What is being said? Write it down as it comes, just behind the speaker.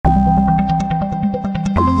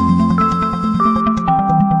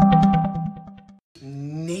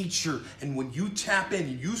nature. And when you tap in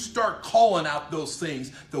and you start calling out those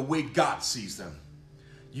things the way God sees them,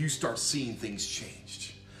 you start seeing things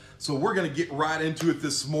changed. So we're going to get right into it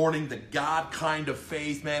this morning, the God kind of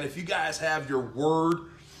faith. Man, if you guys have your word,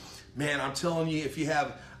 man, I'm telling you, if you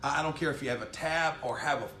have, I don't care if you have a tab or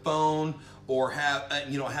have a phone or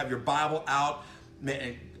have your Bible out,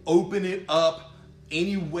 man, open it up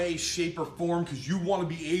any way, shape, or form, because you want to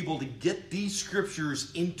be able to get these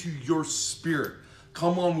scriptures into your spirit.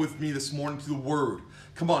 Come on with me this morning to the word.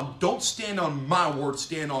 Come on, don't stand on my word,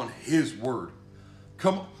 stand on his word.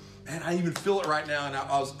 Come on. And I even feel it right now,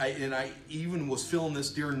 and I even was feeling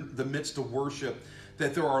this during the midst of worship,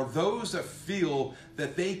 that there are those that feel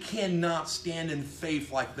that they cannot stand in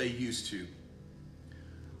faith like they used to.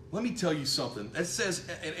 Let me tell you something. It says,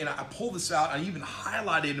 and I pulled this out, I even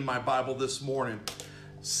highlighted in my Bible this morning.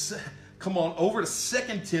 Come on, over to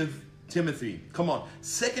 2 Timothy. Come on,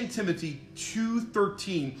 2 Timothy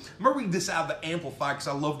 2:13. I'm going to read this out of the Amplified because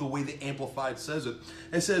I love the way the Amplified says it.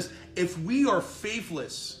 It says, if we are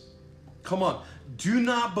faithless, come on, do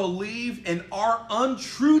not believe and are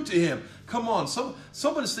untrue to him. Come on,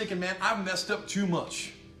 somebody's thinking, man, I've messed up too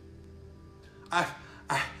much.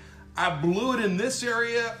 I blew it in this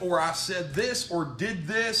area, or I said this or did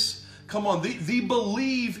this. Come on, they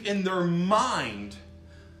believe in their mind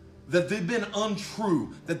that they've been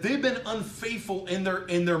untrue, that they've been unfaithful in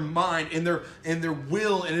their mind, in their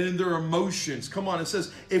will, and in their emotions. Come on, it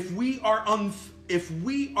says, if we are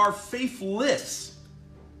faithless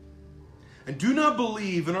and do not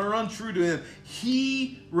believe and are untrue to him,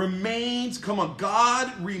 he remains, come on,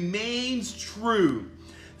 God remains true,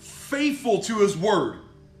 faithful to his word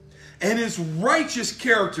and his righteous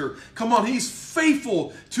character. Come on, he's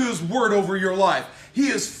faithful to his word over your life. He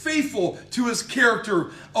is faithful to his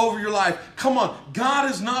character over your life. Come on, God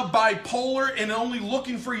is not bipolar and only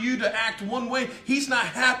looking for you to act one way. He's not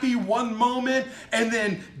happy one moment and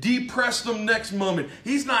then depressed the next moment.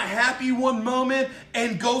 He's not happy one moment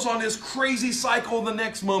and goes on his crazy cycle the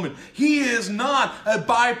next moment. He is not a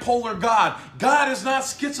bipolar God. God is not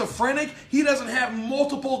schizophrenic. He doesn't have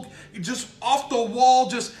multiple, just off the wall,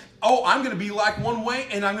 just, oh, I'm going to be like one way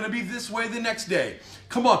and I'm going to be this way the next day.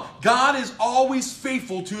 Come on, God is always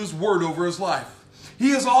faithful to his word over his life.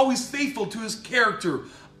 He is always faithful to his character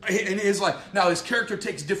in his life. Now, his character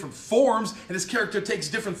takes different forms, and his character takes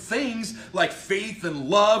different things like faith and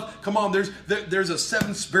love. Come on, there's a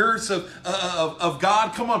seven spirits of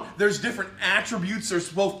God. Come on, there's different attributes.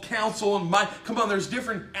 There's both counsel and might. Come on, there's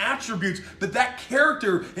different attributes. But that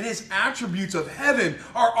character and his attributes of heaven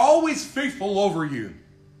are always faithful over you.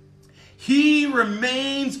 He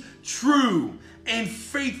remains true and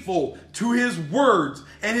faithful to his words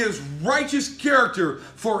and his righteous character,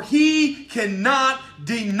 for he cannot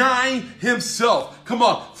deny himself. Come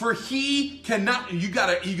on, for he cannot, you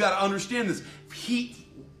gotta understand this.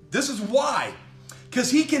 This is why. Because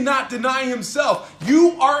he cannot deny himself.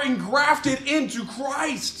 You are engrafted into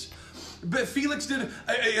Christ. But Felix did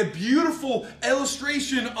a beautiful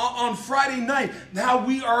illustration on Friday night, how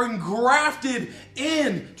we are engrafted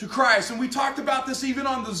into Christ. And we talked about this even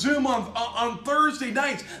on the Zoom on Thursday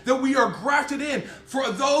nights, that we are grafted in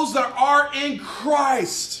for those that are in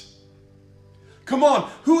Christ. Come on,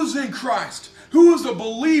 who's in Christ? Who is a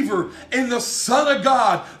believer in the Son of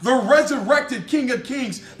God, the resurrected King of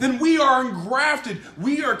Kings? Then we are engrafted.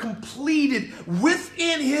 We are completed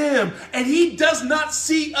within him. And he does not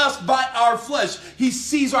see us by our flesh. He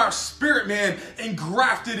sees our spirit man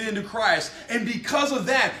engrafted into Christ. And because of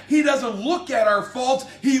that, he doesn't look at our faults.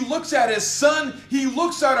 He looks at his Son. He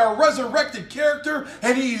looks at our resurrected character.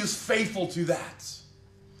 And he is faithful to that.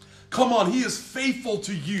 Come on, he is faithful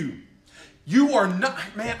to you. You are not,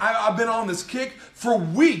 man, I've been on this kick for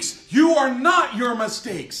weeks. You are not your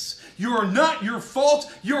mistakes. You are not your faults.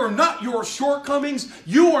 You are not your shortcomings.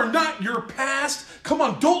 You are not your past. Come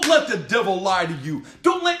on, don't let the devil lie to you.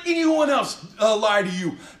 Don't let anyone else lie to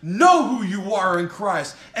you. Know who you are in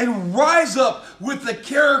Christ and rise up with the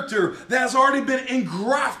character that has already been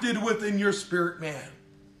engrafted within your spirit, man.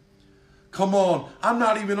 Come on, I'm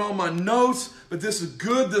not even on my notes, but this is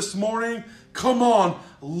good this morning. Come on,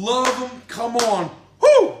 love him. Come on.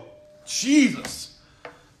 Whoo! Jesus.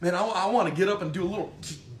 Man, I want to get up and do a little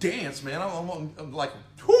dance, man. I'm like,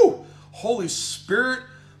 whoo! Holy Spirit.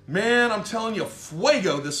 Man, I'm telling you,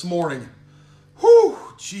 fuego this morning. Whoo!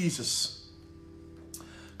 Jesus.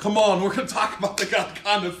 Come on, we're going to talk about the God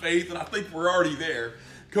kind of faith, and I think we're already there.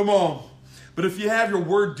 Come on. But if you have your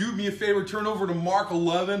word, do me a favor, turn over to Mark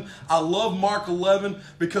 11. I love Mark 11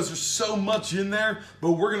 because there's so much in there.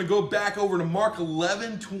 But we're going to go back over to Mark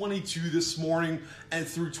 11:22 this morning and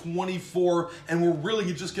through 24. And we're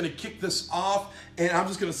really just going to kick this off. And I'm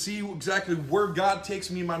just going to see exactly where God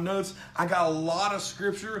takes me in my notes. I got a lot of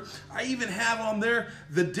scripture. I even have on there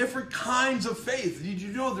the different kinds of faith. Did you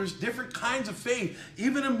know there's different kinds of faith?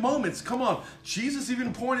 Even in moments. Come on. Jesus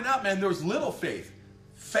even pointed out, man, there's little faith.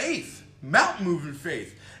 Faith. Mountain-moving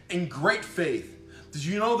faith and great faith. Did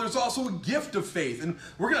you know there's also a gift of faith? And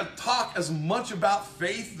we're going to talk as much about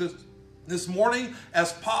faith this morning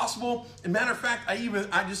as possible. And matter of fact, I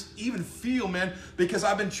just even feel, man, because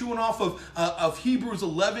I've been chewing off of Hebrews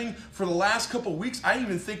 11 for the last couple of weeks. I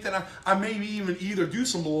even think that I maybe even either do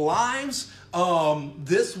some lives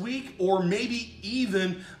this week, or maybe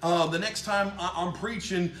even the next time I'm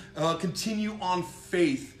preaching, continue on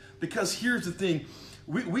faith. Because here's the thing.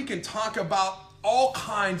 We can talk about all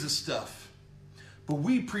kinds of stuff, but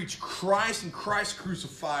we preach Christ and Christ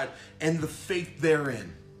crucified and the faith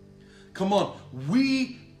therein. Come on,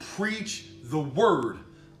 we preach the word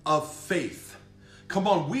of faith. Come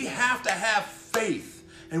on, we have to have faith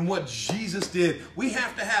in what Jesus did. We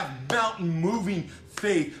have to have mountain-moving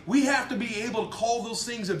faith. We have to be able to call those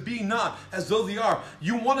things that be not as though they are.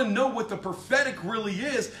 You want to know what the prophetic really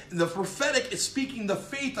is? The prophetic is speaking the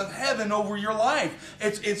faith of heaven over your life.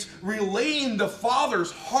 It's relaying the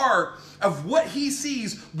Father's heart of what He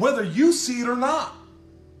sees, whether you see it or not.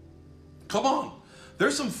 Come on.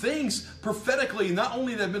 There's some things prophetically, not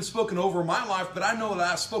only that have been spoken over my life, but I know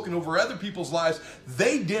that I've spoken over other people's lives.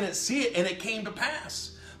 They didn't see it, and it came to pass.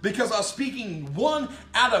 Because I was speaking one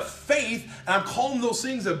out of faith, and I'm calling those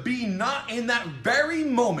things that be not in that very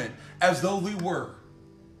moment as though they were.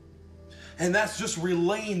 And that's just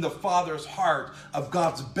relaying the Father's heart of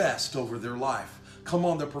God's best over their life. Come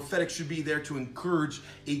on, the prophetic should be there to encourage,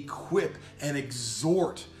 equip, and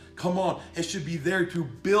exhort. Come on, it should be there to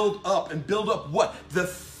build up. And build up what? The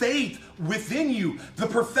faith within you. The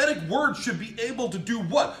prophetic word should be able to do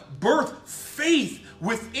what? Birth faith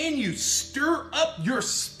within you. Stir up your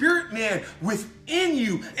spirit man within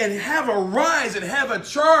you and have a rise and have a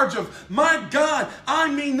charge of, my God,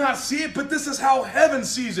 I may not see it, but this is how heaven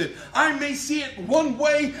sees it. I may see it one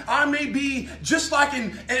way. I may be just like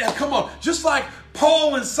just like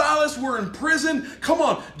Paul and Silas were in prison. Come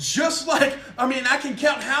on, just like, I can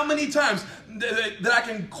count how many times that I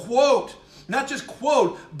can quote, not just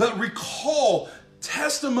quote, but recall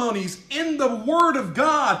testimonies in the Word of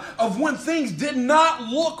God of when things did not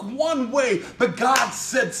look one way, but God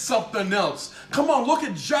said something else. Come on, look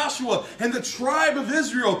at Joshua and the tribe of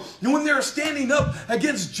Israel. And when they're standing up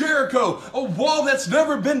against Jericho, a wall that's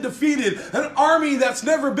never been defeated, an army that's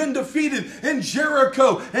never been defeated in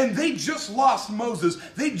Jericho, and they just lost Moses.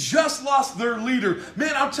 They just lost their leader.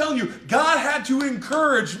 Man, I'm telling you, God had to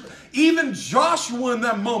encourage even Joshua in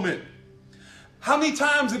that moment. How many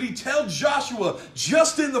times did He tell Joshua,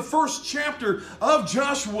 just in the first chapter of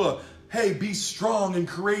Joshua, hey, be strong and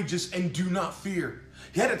courageous and do not fear?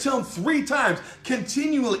 He had to tell him 3 times,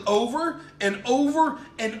 continually, over and over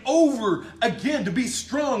and over again, to be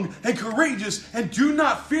strong and courageous and do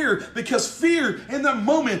not fear, because fear in that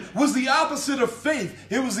moment was the opposite of faith.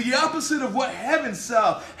 It was the opposite of what heaven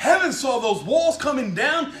saw. Heaven saw those walls coming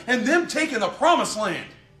down and them taking the promised land.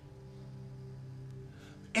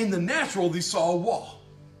 In the natural, they saw a wall.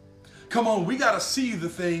 Come on, we got to see the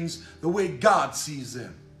things the way God sees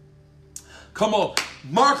them. Come on,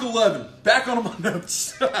 Mark 11, back on my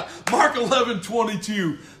notes. Mark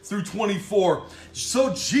 11:22 through 24.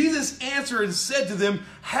 So Jesus answered and said to them,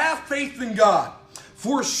 have faith in God.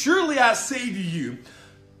 For surely I say to you,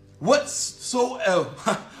 whatsoever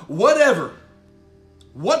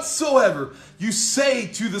you say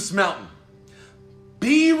to this mountain,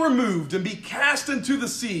 be removed and be cast into the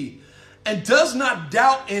sea, and does not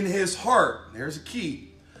doubt in his heart, there's a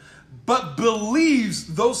key, but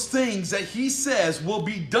believes those things that he says will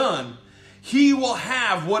be done, he will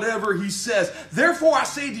have whatever he says. Therefore I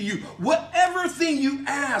say to you, whatever thing you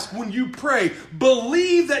ask when you pray,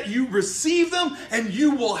 believe that you receive them and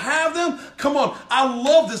you will have them. Come on, I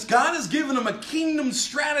love this. God has given them a kingdom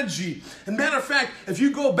strategy. And matter of fact, if you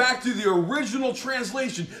go back to the original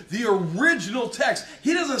translation, the original text,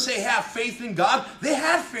 He doesn't say have faith in God. They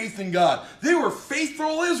had faith in God. They were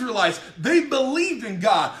faithful Israelites. They believed in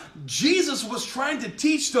God. Jesus was trying to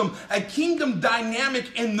teach them a kingdom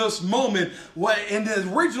dynamic in this moment. In the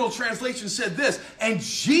original translation said this, and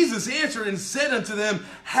Jesus answered and said unto them,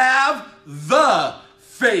 have the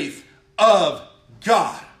faith of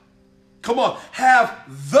God. Come on, have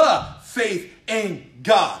the faith in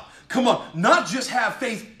God. Come on, not just have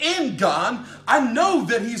faith in God. I know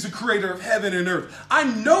that he's the creator of heaven and earth. I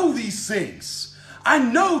know these things. I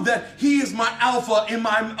know that he is my Alpha and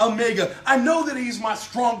my Omega. I know that he's my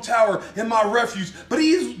strong tower and my refuge. But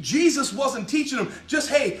Jesus wasn't teaching them just,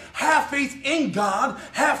 hey, have faith in God.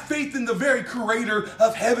 Have faith in the very creator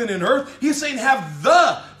of heaven and earth. He's saying have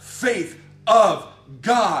the faith of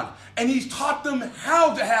God. And he's taught them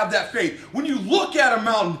how to have that faith. When you look at a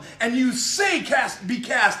mountain and you say be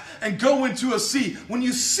cast and go into a sea, when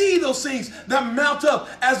you see those things that mount up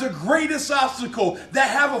as the greatest obstacle that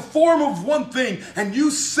have a form of one thing, and you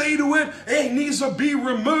say to it, it needs to be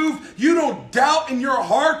removed, you don't doubt in your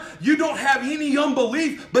heart, you don't have any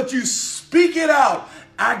unbelief, but you speak it out,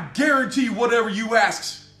 I guarantee whatever you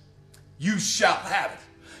ask, you shall have it.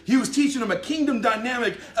 He was teaching them a kingdom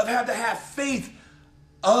dynamic of how to have faith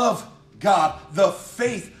of God, the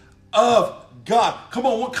faith of God. Come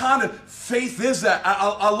on, what kind of faith is that?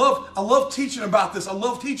 I love teaching about this. I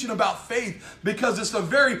love teaching about faith because it's the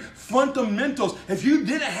very fundamentals. If you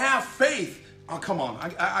didn't have faith, oh come on,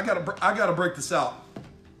 I gotta break this out.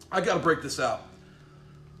 I gotta break this out.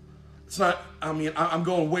 It's not. I mean, I'm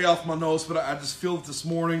going way off my nose, but I just feel it this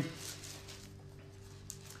morning.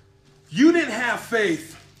 You didn't have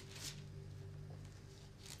faith.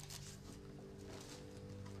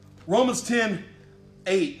 Romans 10,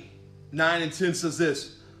 8, 9, and 10 says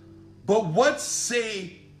this. But what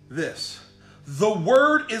say this? The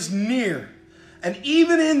word is near, and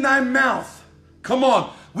even in thy mouth. Come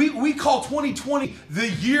on. We call 2020 the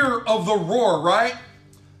year of the roar, right?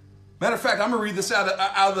 Matter of fact, I'm going to read this out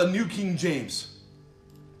of the New King James.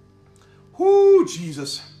 Whoo,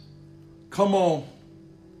 Jesus. Come on.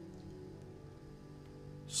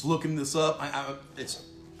 Just looking this up. I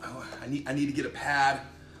need to get a pad.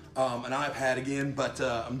 An iPad again, but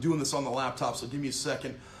I'm doing this on the laptop, so give me a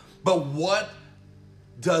second. But what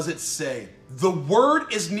does it say? The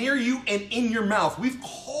word is near you and in your mouth. We've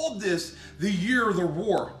called this the year of the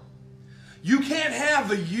roar. You can't have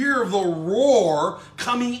the year of the roar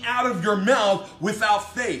coming out of your mouth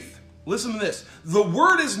without faith. Listen to this. The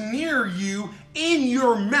word is near you in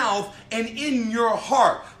your mouth and in your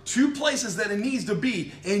heart. Two places that it needs to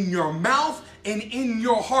be, in your mouth and in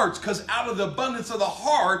your hearts, because out of the abundance of the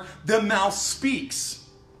heart, the mouth speaks.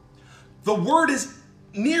 The word is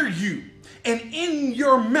near you and in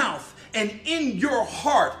your mouth and in your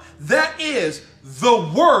heart. That is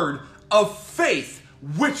the word of faith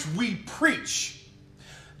which we preach.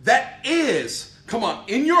 That is, come on,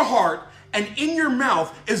 in your heart and in your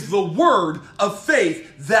mouth is the word of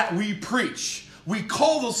faith that we preach. We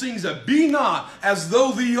call those things that be not as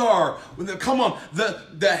though they are. Come on,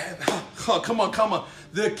 come on.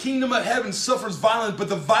 The kingdom of heaven suffers violence, but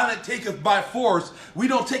the violent taketh by force. We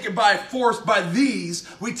don't take it by force by these.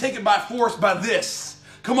 We take it by force by this.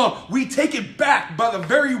 Come on, we take it back by the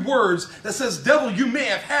very words that says, devil, you may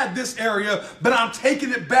have had this area, but I'm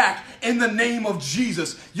taking it back in the name of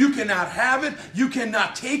Jesus. You cannot have it. You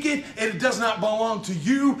cannot take it. It does not belong to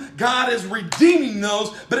you. God is redeeming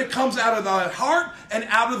those, but it comes out of the heart and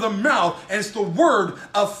out of the mouth. And it's the word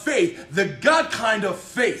of faith, the God kind of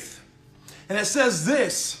faith. And it says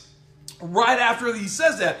this right after he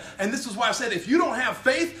says that. And this is why I said, if you don't have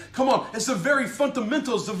faith, come on, it's the very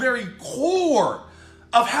fundamentals, the very core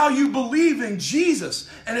of how you believe in Jesus.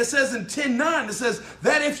 And it says in 10:9, it says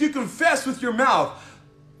that if you confess with your mouth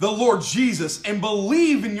the Lord Jesus and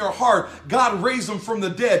believe in your heart God raised him from the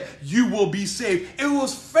dead, you will be saved. It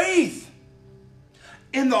was faith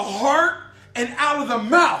in the heart and out of the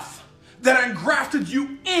mouth that engrafted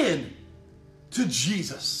you in to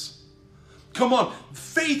Jesus. Come on,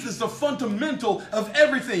 faith is the fundamental of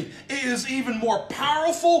everything. It is even more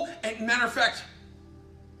powerful. And matter of fact,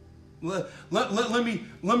 let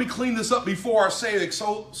me clean this up before I say it,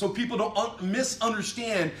 so people don't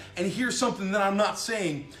misunderstand and hear something that I'm not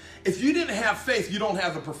saying. If you didn't have faith, you don't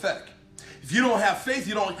have the prophetic. If you don't have faith,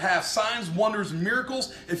 you don't have signs, wonders, and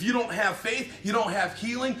miracles. If you don't have faith, you don't have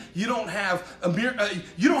healing. You don't have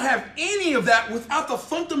any of that without the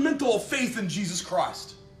fundamental of faith in Jesus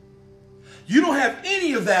Christ. You don't have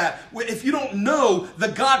any of that if you don't know the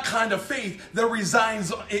God kind of faith that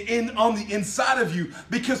resides on the inside of you,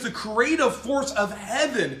 because the creative force of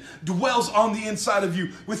heaven dwells on the inside of you.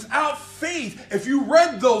 Without faith, if you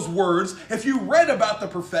read those words, if you read about the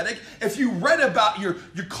prophetic, if you read about your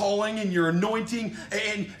calling and your anointing,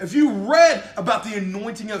 and if you read about the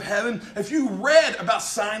anointing of heaven, if you read about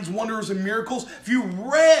signs, wonders, and miracles, if you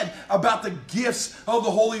read about the gifts of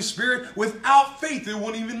the Holy Spirit, without faith, it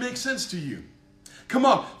wouldn't even make sense to you. Come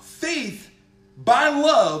on, faith by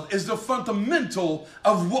love is the fundamental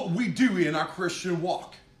of what we do in our Christian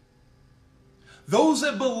walk. Those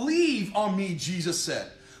that believe on me, Jesus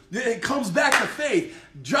said. It comes back to faith.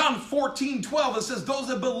 John 14:12, it says, those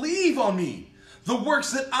that believe on me, the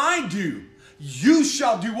works that I do, you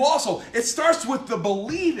shall do also. It starts with the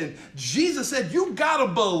believing. Jesus said, you got to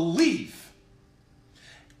believe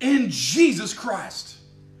in Jesus Christ.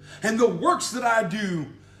 And the works that I do,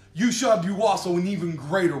 you shall do also, and even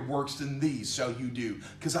greater works than these shall you do,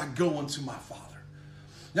 because I go unto my Father.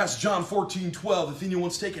 That's John 14:12. If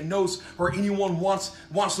anyone's taking notes or anyone wants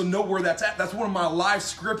to know where that's at, that's one of my live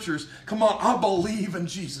scriptures. Come on, I believe in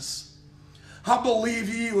Jesus. I believe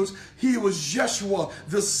he was Yeshua,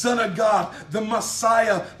 the Son of God, the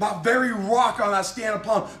Messiah, my very rock on I stand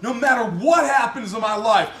upon. No matter what happens in my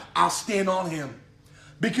life, I'll stand on him.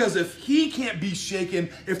 Because if he can't be shaken,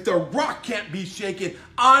 if the rock can't be shaken,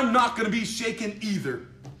 I'm not going to be shaken either.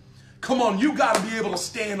 Come on, you got to be able to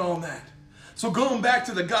stand on that. So going back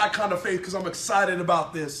to the God kind of faith, because I'm excited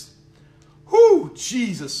about this. Whoo,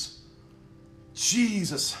 Jesus.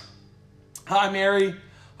 Jesus. Hi, Mary.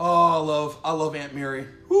 Oh, I love Aunt Mary.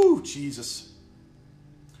 Whoo, Jesus.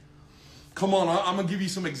 Come on, I'm going to give you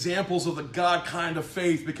some examples of the God kind of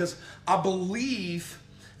faith, because I believe,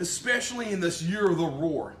 especially in this year of the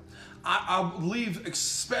roar, I believe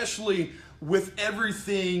especially with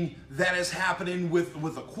everything that is happening with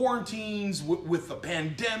the quarantines, with the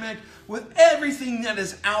pandemic, with everything that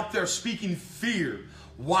is out there speaking fear,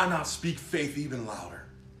 why not speak faith even louder?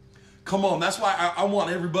 Come on, that's why I want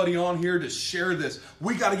everybody on here to share this.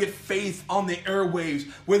 We got to get faith on the airwaves.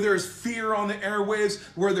 Where there's fear on the airwaves,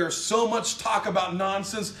 where there's so much talk about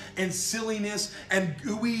nonsense and silliness and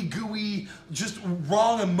gooey, just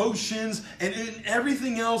wrong emotions and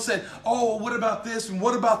everything else that, oh, what about this and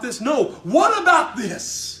what about this? No, what about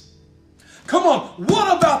this? Come on,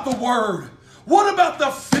 what about the Word? What about the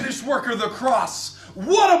finished work of the cross?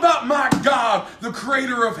 What about my God, the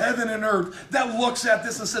creator of heaven and earth, that looks at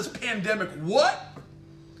this and says, pandemic, what?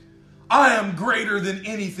 I am greater than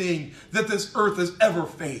anything that this earth has ever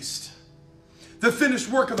faced. The finished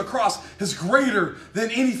work of the cross is greater than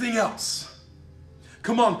anything else.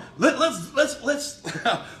 Come on, let's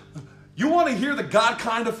you want to hear the God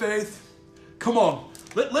kind of faith? Come on.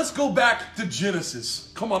 Let's go back to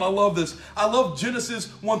Genesis. Come on, I love this. I love Genesis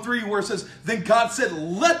 1:3 where it says, then God said,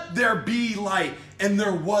 let there be light, and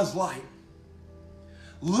there was light.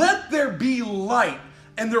 Let there be light,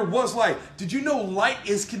 and there was light. Did you know light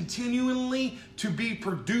is continually to be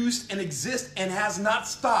produced and exist and has not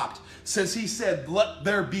stopped since he said, let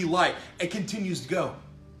there be light. It continues to go.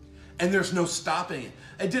 And there's no stopping it.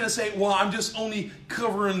 It didn't say, well, I'm just only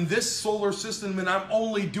covering this solar system and I'm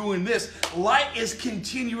only doing this. Light is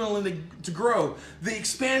continuing to grow. The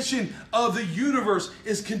expansion of the universe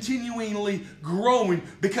is continually growing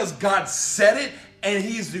because God said it, and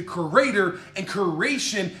he's the creator, and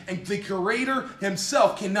creation and the creator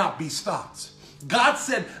himself cannot be stopped. God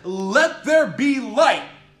said, let there be light,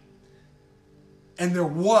 and there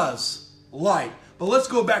was light. But let's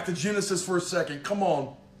go back to Genesis for a second. Come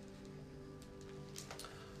on.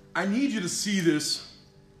 I need you to see this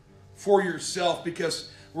for yourself,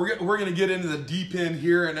 because we're going to get into the deep end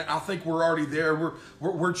here, and I think we're already there.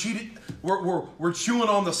 We're chewing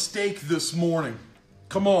on the steak this morning.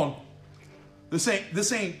 Come on, this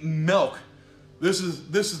ain't milk. This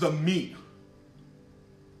is the meat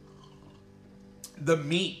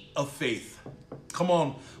of faith. Come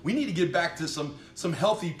on, we need to get back to some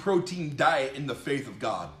healthy protein diet in the faith of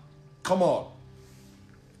God. Come on,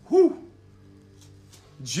 whoo.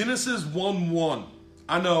 Genesis 1:1.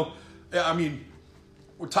 I know, I mean,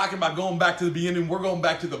 we're talking about going back to the beginning. We're going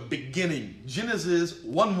back to the beginning. Genesis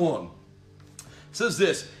 1:1. It says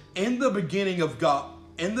this, in the beginning,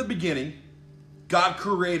 God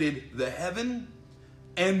created the heaven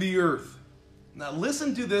and the earth. Now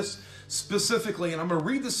listen to this specifically, and I'm going to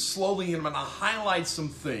read this slowly, and I'm going to highlight some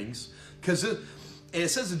things, because it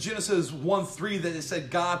says in Genesis 1:3 that it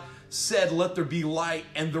said God said, let there be light,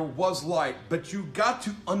 and there was light. But you got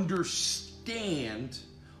to understand,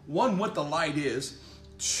 one, what the light is.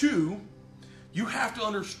 Two, you have to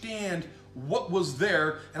understand what was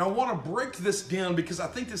there. And I want to break this down because I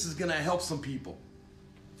think this is going to help some people.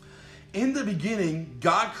 In the beginning,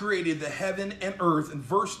 God created the heaven and earth. In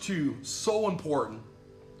verse 2, so important.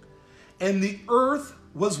 And the earth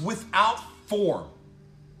was without form.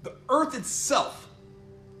 The earth itself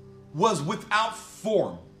was without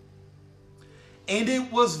form. And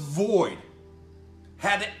it was void,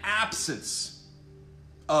 had an absence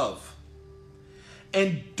of.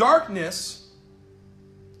 And darkness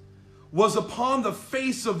was upon the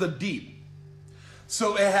face of the deep.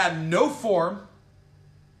 So it had no form.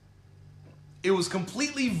 It was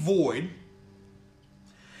completely void.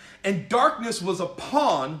 And darkness was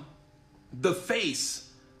upon the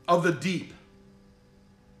face of the deep.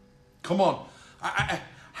 Come on.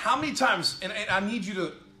 How many times, and I need you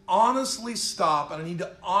to honestly stop, and I need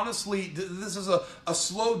to honestly, this is a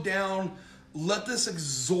slow down, let this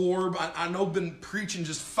absorb. I know I've been preaching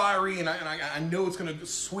just fiery, and I know it's going to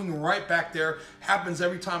swing right back there. Happens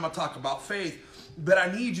every time I talk about faith. But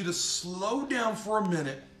I need you to slow down for a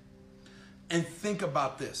minute and think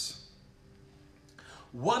about this.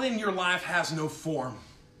 What in your life has no form?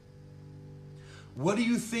 What do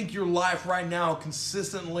you think your life right now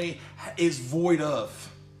consistently is void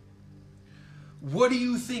of? What do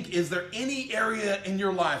you think? Is there any area in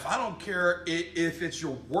your life? I don't care if it's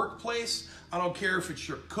your workplace. I don't care if it's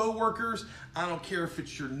your coworkers. I don't care if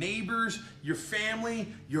it's your neighbors, your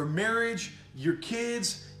family, your marriage, your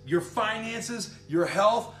kids, your finances, your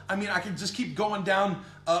health. I mean, I could just keep going down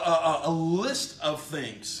a list of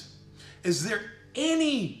things. Is there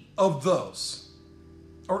any of those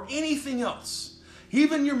or anything else?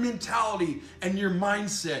 Even your mentality and your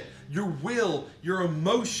mindset, your will, your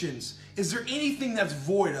emotions. Is there anything that's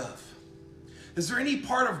void of? Is there any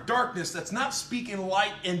part of darkness that's not speaking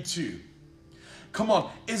light into? Come on,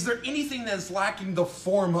 is there anything that's lacking the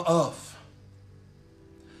form of?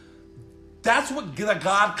 That's what the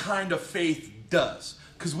God kind of faith does.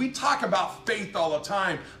 Because we talk about faith all the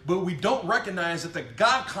time, but we don't recognize that the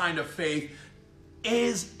God kind of faith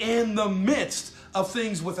is in the midst of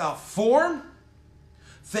things without form,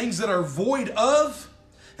 things that are void of,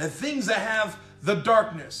 and things that have the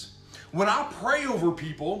darkness. When I pray over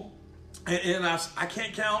people, and I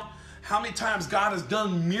can't count how many times God has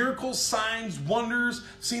done miracles, signs, wonders,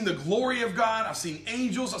 seen the glory of God, I've seen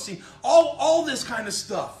angels, I've seen all this kind of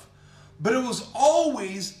stuff. But it was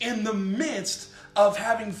always in the midst of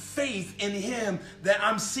having faith in Him that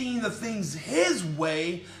I'm seeing the things His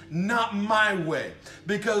way, not my way.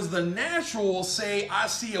 Because the natural will say, I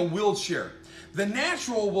see a wheelchair. The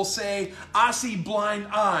natural will say, I see blind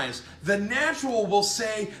eyes. The natural will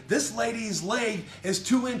say, this lady's leg is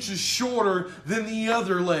 2 inches shorter than the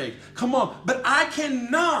other leg. Come on. But I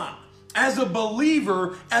cannot, as a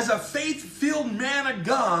believer, as a faith-filled man of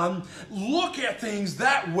God, look at things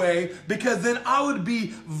that way, because then I would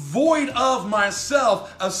be void of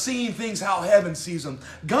myself of seeing things how heaven sees them.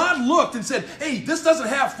 God looked and said, hey, this doesn't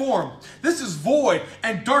have form. This is void,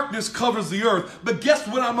 and darkness covers the earth. But guess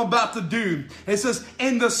what I'm about to do? It says,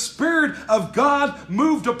 and the Spirit of God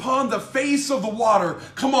moved upon the face of the water.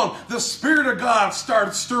 Come on, the Spirit of God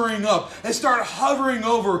started stirring up and started hovering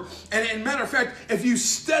over. And matter of fact, if you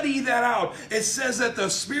study that out, it says that the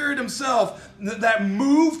Spirit Himself that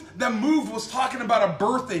moved was talking about a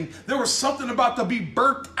birthing. There was something about to be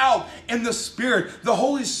birthed out in the Spirit. The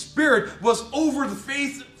Holy Spirit was over the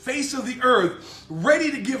face of the earth, ready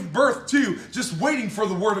to give birth to, just waiting for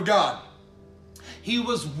the Word of God. He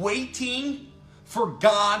was waiting for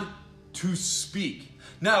God to speak.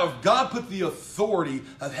 Now, if God put the authority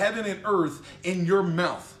of heaven and earth in your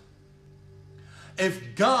mouth,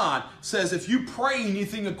 if God says, if you pray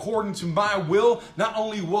anything according to my will, not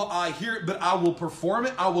only will I hear it, but I will perform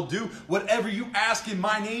it. I will do whatever you ask in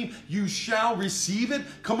my name, you shall receive it.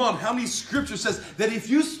 Come on, how many scriptures says that if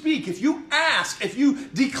you speak, if you ask, if you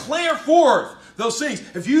declare forth those things,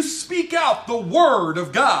 if you speak out the word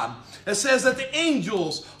of God, it says that the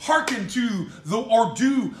angels hearken to or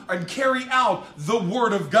do and carry out the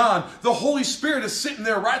word of God. The Holy Spirit is sitting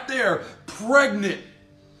there right there, pregnant,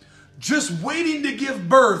 just waiting to give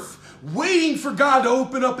birth, waiting for God to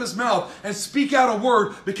open up His mouth and speak out a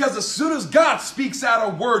word, because as soon as God speaks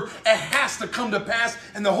out a word, it has to come to pass,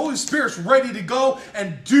 and the Holy Spirit's ready to go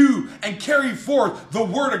and do and carry forth the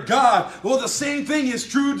word of God. Well, the same thing is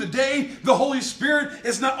true today. The Holy Spirit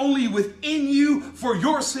is not only within you for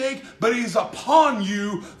your sake, but He's upon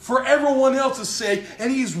you for everyone else's sake,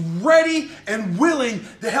 and He's ready and willing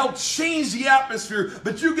to help change the atmosphere.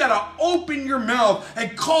 But you got to open your mouth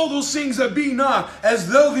and call those things that be not as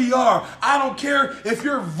though they are. I don't care if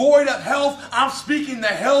you're void of health. I'm speaking the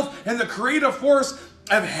health and the creative force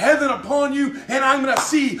of heaven upon you, and I'm going to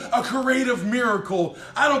see a creative miracle.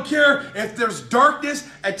 I don't care if there's darkness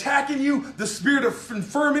attacking you, the spirit of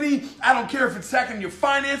infirmity. I don't care if it's attacking your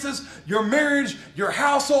finances, your marriage, your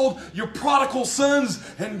household, your prodigal sons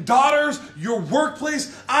and daughters, your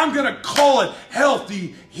workplace. I'm going to call it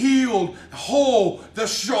healthy, healed, whole, the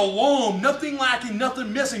shalom, nothing lacking,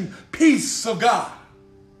 nothing missing, peace of God.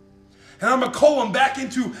 And I'm going to call them back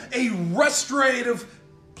into a restorative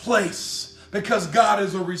place, because God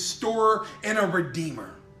is a restorer and a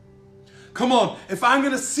redeemer. Come on, if I'm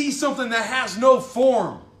going to see something that has no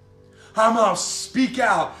form, I'm going to speak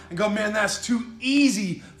out and go, man, that's too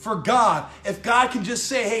easy for God. If God can just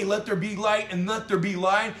say, hey, let there be light and let there be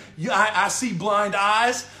light. I see blind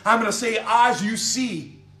eyes. I'm going to say, eyes you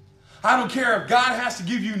see. I don't care if God has to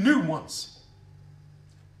give you new ones.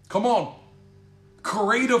 Come on.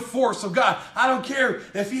 Creative force of God. I don't care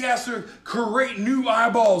if he has to create new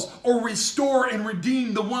eyeballs or restore and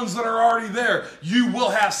redeem the ones that are already there. You will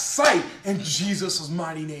have sight in Jesus'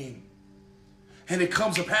 mighty name. And it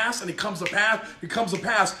comes to pass, and it comes to pass, it comes to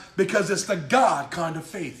pass because it's the God kind of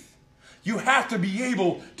faith. You have to be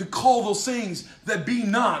able to call those things that be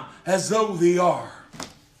not as though they are.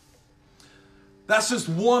 That's just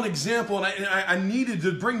one example, and I needed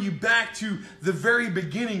to bring you back to the very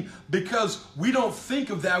beginning because we don't think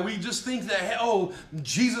of that. We just think that, oh,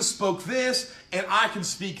 Jesus spoke this, and I can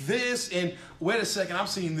speak this, and wait a second, I'm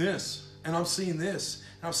seeing this, and I'm seeing this,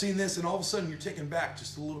 and I'm seeing this, and all of a sudden you're taken back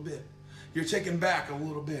just a little bit. You're taken back a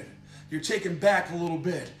little bit. You're taken back a little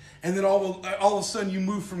bit. And then all of a sudden you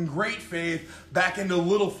move from great faith back into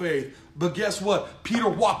little faith. But guess what? Peter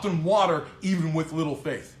walked on water even with little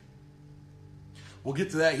faith. We'll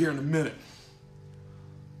get to that here in a minute.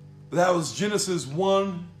 That was Genesis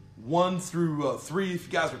 1 through 3. If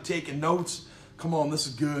you guys are taking notes, come on, this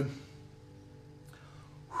is good.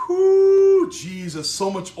 Whoo, Jesus, so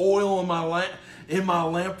much oil in my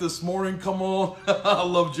lamp this morning. Come on. I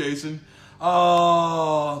love Jason.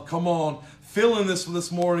 Oh, come on. Feeling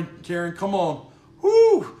this morning, Karen. Come on.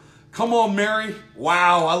 Whoo. Come on, Mary.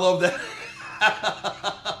 Wow, I love that.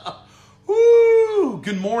 Woo.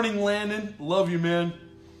 Good morning, Landon. Love you, man.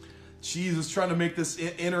 Jesus, trying to make this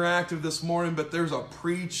interactive this morning, but there's a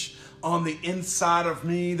preach on the inside of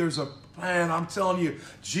me. Man, I'm telling you,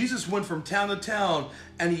 Jesus went from town to town,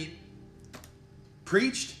 and he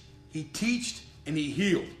preached, he teached, and he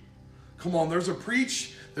healed. Come on, there's a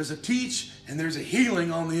preach, there's a teach, and there's a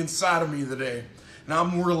healing on the inside of me today. And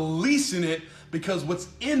I'm releasing it because what's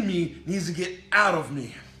in me needs to get out of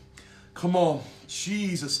me. Come on.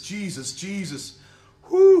 Jesus, Jesus, Jesus.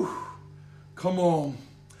 Whew. Come on.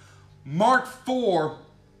 Mark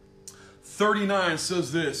 4:39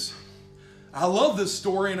 says this. I love this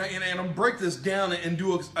story, and I'm going to break this down and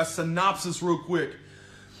do a synopsis real quick.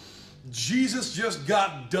 Jesus just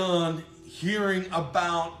got done hearing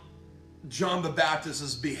about John the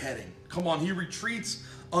Baptist's beheading. Come on, he retreats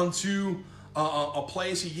unto a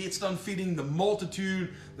place. He gets done feeding the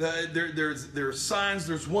multitude. There's signs,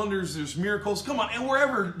 there's wonders, there's miracles. Come on, and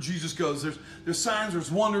wherever Jesus goes, there's signs,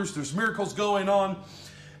 there's wonders, there's miracles going on.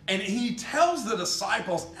 And he tells the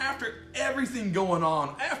disciples, after everything going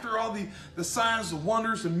on, after all the signs, the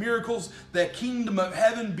wonders, the miracles, that kingdom of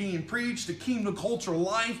heaven being preached, the kingdom culture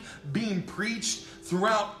life being preached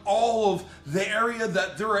throughout all of the area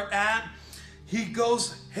that they're at, he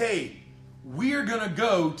goes, hey, we're going to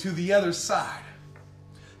go to the other side.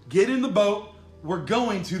 Get in the boat. We're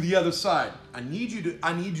going to the other side. I need you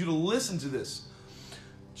to listen to this.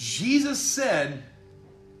 Jesus said,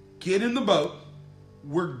 get in the boat.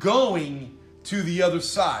 We're going to the other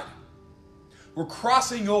side. We're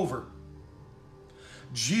crossing over.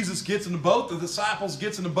 Jesus gets in the boat. The disciples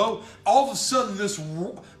gets in the boat. All of a sudden, this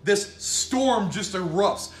storm just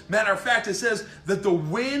erupts. Matter of fact, it says that the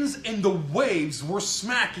winds and the waves were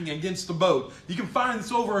smacking against the boat. You can find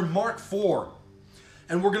this over in Mark 4.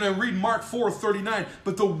 And we're going to read Mark 4:39.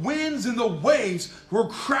 But the winds and the waves were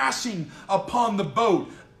crashing upon the boat.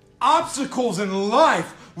 Obstacles in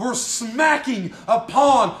life were smacking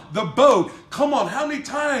upon the boat. Come on, how many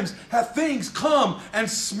times have things come and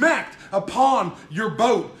smacked upon your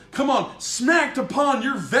boat? Come on, smacked upon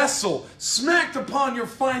your vessel, smacked upon your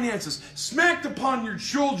finances, smacked upon your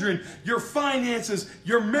children, your finances,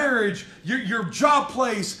 your marriage, your job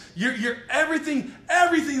place, your everything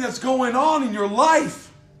that's going on in your life.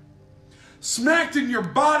 Smacked in your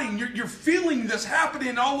body, and you're feeling this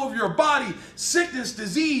happening all over your body. Sickness,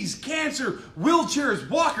 disease, cancer, wheelchairs,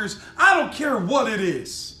 walkers. I don't care what it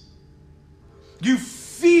is. You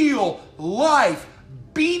feel life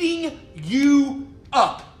beating you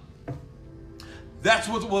up. That's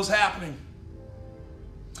what was happening.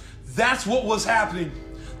 That's what was happening.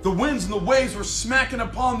 The winds and the waves were smacking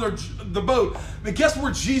upon the boat. But guess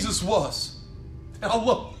where Jesus was? I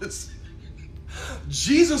love this.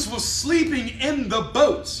 Jesus was sleeping in the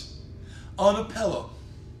boat on a pillow.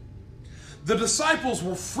 The disciples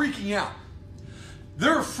were freaking out.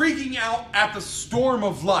 They're freaking out at the storm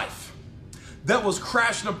of life that was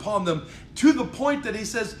crashing upon them, to the point that he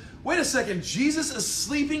says, wait a second, Jesus is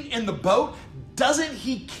sleeping in the boat? Doesn't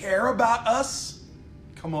he care about us?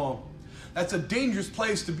 Come on. That's a dangerous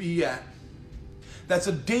place to be at. That's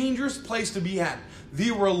a dangerous place to be at.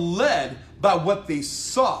 They were led by what they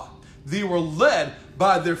saw. They were led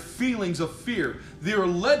by their feelings of fear. They were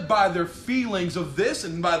led by their feelings of this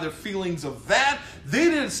and by their feelings of that. They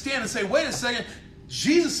didn't stand and say, wait a second,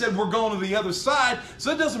 Jesus said we're going to the other side,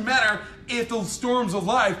 so it doesn't matter if the storms of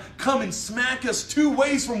life come and smack us 2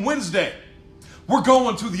 ways from Wednesday. We're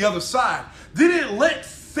going to the other side. They didn't let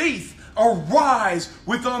faith arise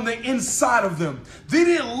within the inside of them. They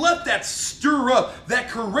didn't let that stir up that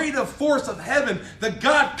creative force of heaven, the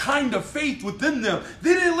God kind of faith within them.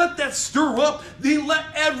 They didn't let that stir up. They let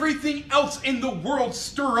everything else in the world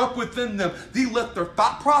stir up within them. They let their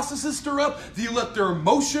thought processes stir up. They let their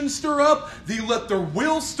emotions stir up. They let their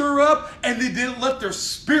will stir up. And they didn't let their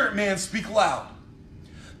spirit man speak loud.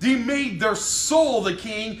 They made their soul the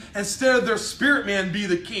king instead of their spirit man be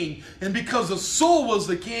the king. And because the soul was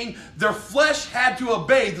the king, their flesh had to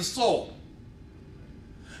obey the soul.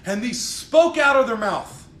 And they spoke out of their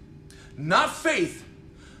mouth, not faith,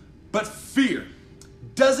 but fear.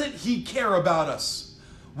 Doesn't he care about us?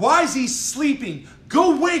 Why is he sleeping?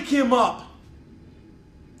 Go wake him up.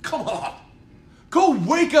 Come on. Go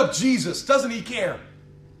wake up Jesus. Doesn't he care?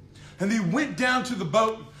 And they went down to the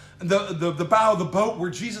boat, the bow of the boat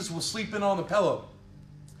where Jesus was sleeping on the pillow.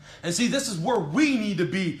 And see, this is where we need to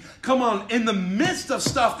be. Come on, in the midst of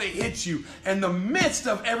stuff that hits you, in the midst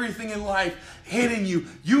of everything in life hitting you,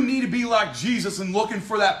 you need to be like Jesus and looking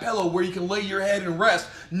for that pillow where you can lay your head and rest,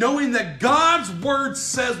 knowing that God's word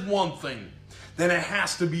says one thing, then it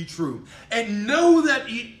has to be true. And know that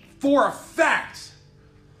for a fact,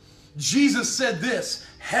 Jesus said this,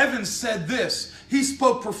 heaven said this, he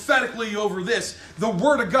spoke prophetically over this. The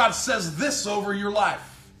word of God says this over your life.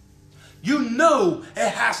 You know it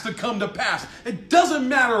has to come to pass. It doesn't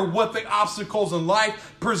matter what the obstacles in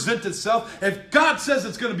life present itself. If God says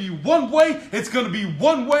it's going to be one way, it's going to be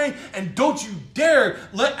one way. And don't you dare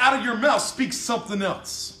let out of your mouth speak something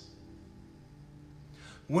else.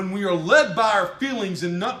 When we are led by our feelings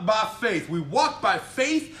and not by faith, we walk by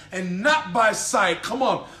faith and not by sight. Come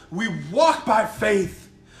on, we walk by faith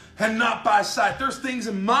and not by sight. There's things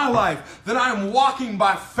in my life that I am walking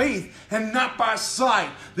by faith and not by sight.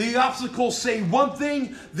 The obstacles say one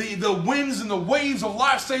thing, the winds and the waves of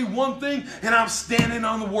life say one thing, and I'm standing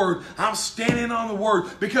on the word. I'm standing on the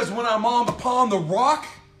word because when I'm upon the rock,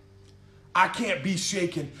 I can't be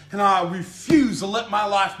shaken, and I refuse to let my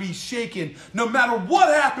life be shaken. No matter what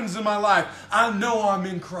happens in my life, I know I'm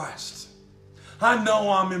in Christ. I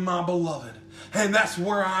know I'm in my beloved. And that's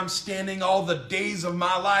where I'm standing all the days of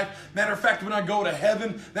my life. Matter of fact, when I go to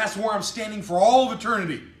heaven, that's where I'm standing for all of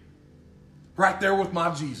eternity. Right there with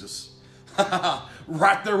my Jesus.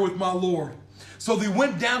 Right there with my Lord. So they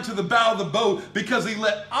went down to the bow of the boat because they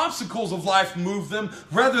let obstacles of life move them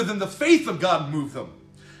rather than the faith of God move them.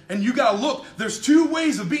 And you got to look, there's 2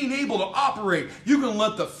 ways of being able to operate. You can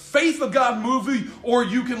let the faith of God move you, or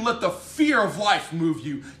you can let the fear of life move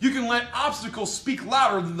you. You can let obstacles speak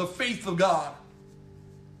louder than the faith of God.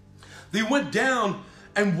 They went down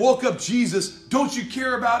and woke up Jesus. Don't you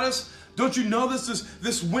care about us? Don't you know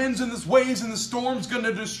this winds and this waves and the storm's going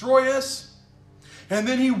to destroy us? And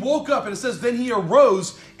then he woke up and it says, then he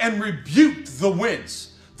arose and rebuked the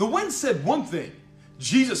winds. The wind said one thing.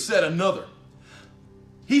 Jesus said another.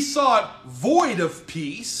 He saw it void of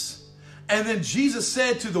peace. And then Jesus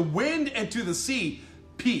said to the wind and to the sea,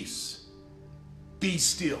 peace, be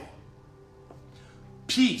still.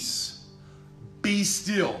 Peace, be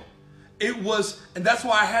still. It was, and that's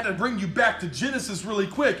why I had to bring you back to Genesis really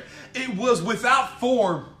quick. It was without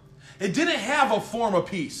form. It didn't have a form of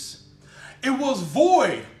peace. It was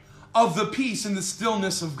void of the peace and the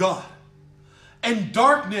stillness of God. And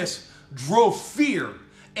darkness drove fear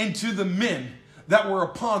into the men that were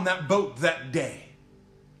upon that boat that day.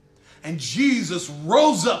 And Jesus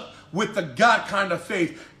rose up with the God kind of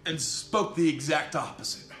faith and spoke the exact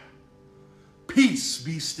opposite. Peace,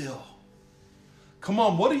 be still. Come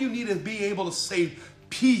on, what do you need to be able to say,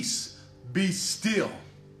 peace, be still?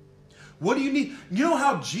 What do you need? You know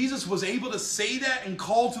how Jesus was able to say that and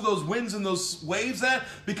call to those winds and those waves that?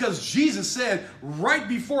 Because Jesus said right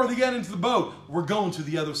before they got into the boat, we're going to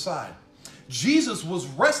the other side. Jesus was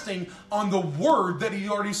resting on the word that he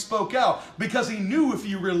already spoke out because he knew if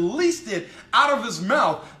he released it out of his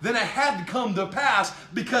mouth, then it had to come to pass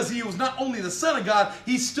because he was not only the Son of God,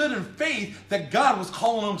 he stood in faith that God was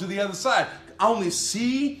calling him to the other side. I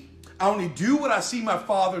only do what I see my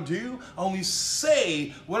Father do. I only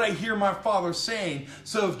say what I hear my Father saying.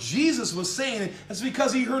 So if Jesus was saying it, it's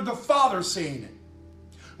because he heard the Father saying it.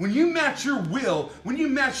 When you match your will, when you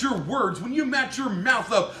match your words, when you match your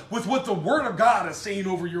mouth up with what the Word of God is saying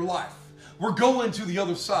over your life, we're going to the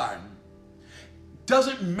other side.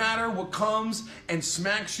 doesn't matter what comes and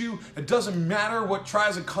smacks you. It doesn't matter what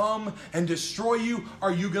tries to come and destroy you.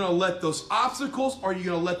 Are you going to let those obstacles, are you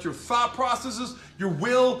going to let your thought processes, your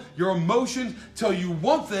will, your emotions tell you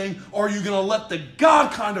one thing, or are you going to let the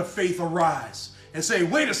God kind of faith arise and say,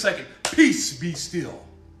 wait a second, peace be still?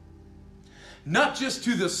 Not just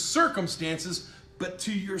to the circumstances, but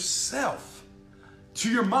to yourself. To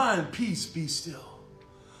your mind, peace be still.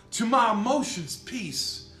 To my emotions,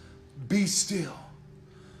 peace be still.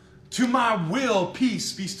 To my will,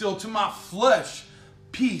 peace be still. To my flesh,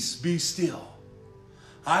 peace be still.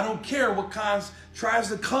 I don't care what kind tries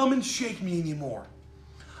to come and shake me anymore.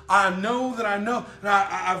 I know that I know, and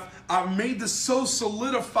I've made this so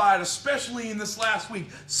solidified, especially in this last week,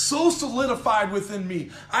 so solidified within me.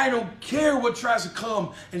 I don't care what tries to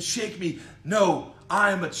come and shake me. No,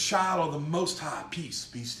 I am a child of the Most High. Peace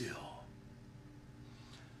be still.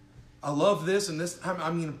 I love this, and this,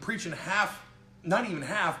 I'm preaching half, not even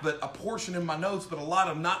half, but a portion in my notes, but a lot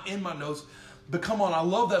of not in my notes. But come on, I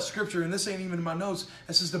love that scripture, and this ain't even in my notes.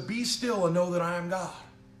 It says to be still and know that I am God.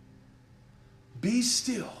 Be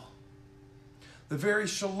still. The very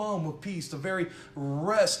shalom of peace, the very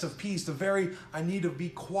rest of peace, the very, I need to be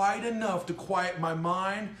quiet enough to quiet my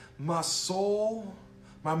mind, my soul,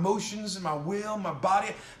 my emotions, and my will, my body.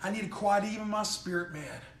 I need to quiet even my spirit,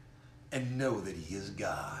 man, and know that He is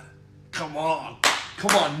God. Come on.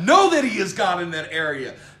 Come on. Know that He is God in that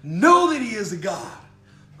area. Know that He is a God.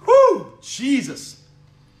 Whoo! Jesus.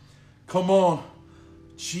 Come on.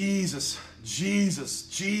 Jesus. Jesus.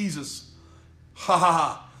 Jesus. Ha ha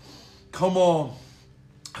ha. Come on.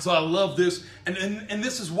 So I love this, and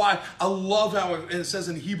this is why I love how it says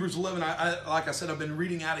in Hebrews 11. Like I said, I've been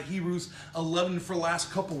reading out of Hebrews 11 for the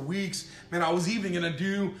last couple weeks. Man, I was even going to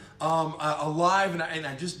do a live, and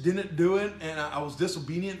I just didn't do it, and I was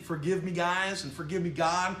disobedient. Forgive me, guys, and forgive me,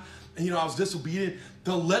 God. And, I was disobedient.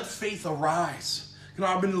 To let faith arise.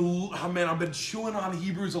 I've been chewing on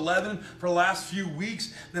Hebrews 11 for the last few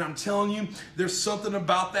weeks, and I'm telling you, there's something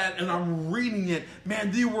about that, and I'm reading it. Man,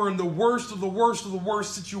 they were in the worst of the worst of the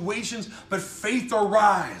worst situations, but faith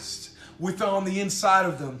arose on the inside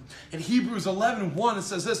of them. In Hebrews 11:1, it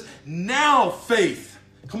says this, now faith.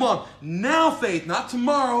 Come on, now faith, not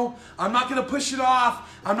tomorrow. I'm not going to push it off.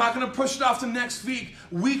 I'm not going to push it off to next week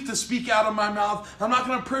to speak out of my mouth. I'm not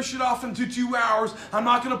going to push it off into 2 hours. I'm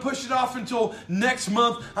not going to push it off until next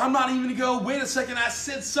month. I'm not even going to go, wait a second, I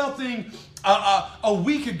said something a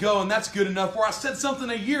week ago and that's good enough. Or I said something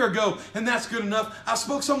a year ago and that's good enough. I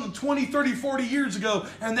spoke something 20, 30, 40 years ago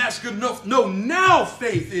and that's good enough. No, now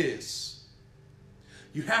faith is.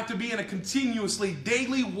 You have to be in a continuously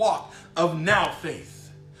daily walk of now faith.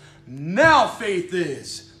 Now faith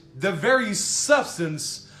is the very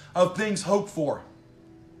substance of things hoped for.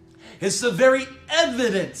 It's the very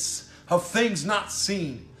evidence of things not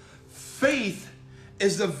seen. Faith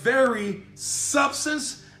is the very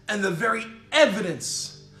substance and the very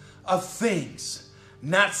evidence of things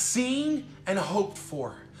not seen and hoped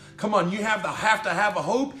for. Come on, you have to have a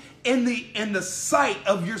hope in the sight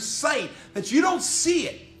of your sight that you don't see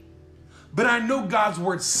it. But I know God's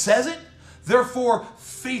word says it. Therefore,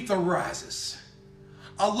 faith arises.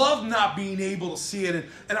 I love not being able to see it.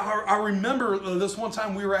 And I remember this one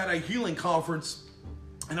time we were at a healing conference.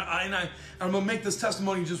 And I'm going to make this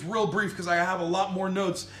testimony just real brief because I have a lot more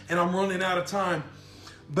notes and I'm running out of time.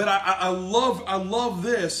 But I love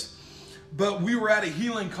this. But we were at a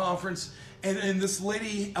healing conference and this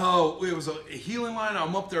lady, it was a healing line.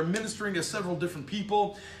 I'm up there ministering to several different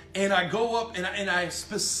people. And I go up and I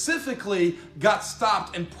specifically got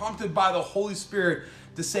stopped and prompted by the Holy Spirit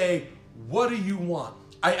to say, what do you want?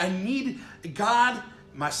 I need God,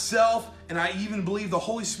 myself, and I even believe the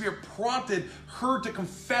Holy Spirit prompted her to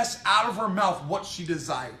confess out of her mouth what she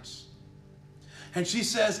desires. And she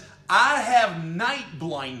says, I have night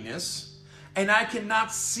blindness and I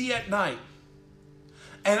cannot see at night.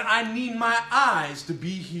 And I need my eyes to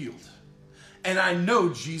be healed. And I know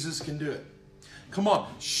Jesus can do it. Come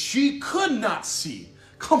on. She could not see.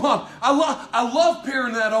 Come on. I love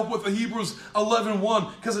pairing that up with the Hebrews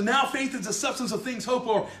 11:1 because now faith is the substance of things hoped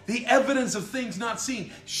for, the evidence of things not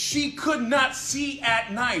seen. She could not see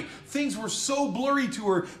at night. Things were so blurry to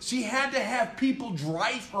her. She had to have people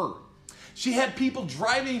drive her. She had people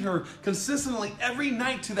driving her consistently every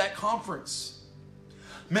night to that conference.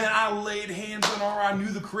 Man, I laid hands on her. I knew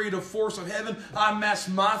the creative force of heaven. I matched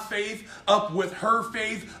my faith up with her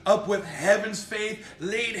faith, up with heaven's faith,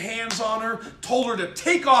 laid hands on her, told her to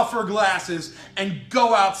take off her glasses and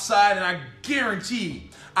go outside. And I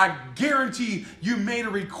guarantee you made a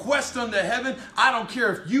request unto heaven. I don't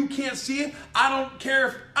care if you can't see it. I don't care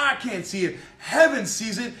if I can't see it. Heaven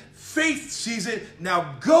sees it. Faith sees it.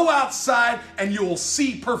 Now go outside and you will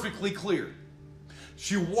see perfectly clear.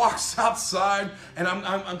 She walks outside, and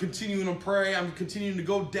I'm continuing to pray. I'm continuing to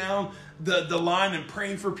go down the line and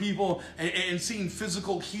praying for people and seeing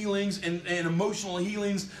physical healings and emotional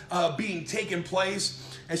healings being taken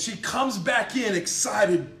place. And she comes back in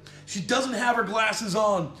excited. She doesn't have her glasses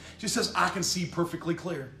on. She says, I can see perfectly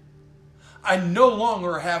clear. I no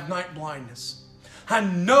longer have night blindness. I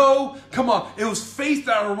know, come on, it was faith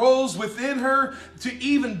that arose within her to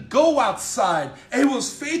even go outside. It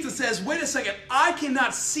was faith that says, wait a second, I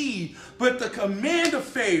cannot see, but the command of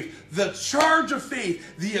faith, the charge of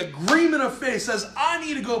faith, the agreement of faith says, I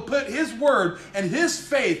need to go put His word and His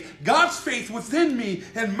faith, God's faith within me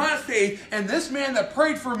and my faith, and this man that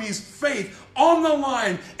prayed for me's faith on the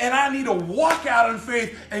line, and I need to walk out in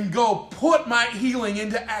faith and go put my healing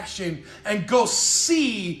into action and go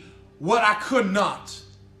see what I could not.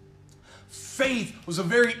 Faith was a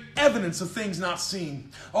very evidence of things not seen.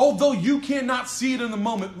 Although you cannot see it in the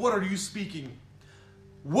moment, what are you speaking?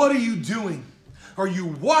 What are you doing? Are you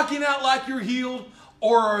walking out like you're healed,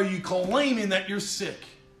 or are you claiming that you're sick?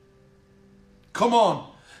 Come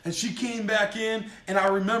on. And she came back in, and I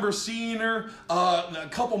remember seeing her a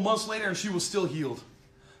couple months later, and she was still healed.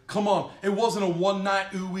 Come on, it wasn't a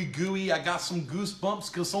one-night ooey gooey, I got some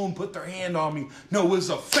goosebumps because someone put their hand on me. No, it was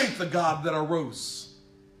the faith of God that arose.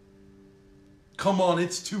 Come on,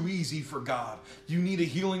 it's too easy for God. You need a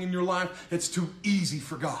healing in your life, it's too easy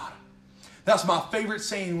for God. That's my favorite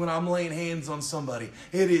saying when I'm laying hands on somebody.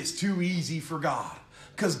 It is too easy for God.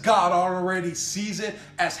 Because God already sees it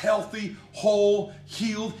as healthy, whole,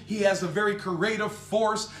 healed. He has the very creative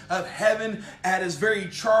force of heaven that is very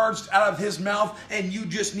charged out of His mouth. And you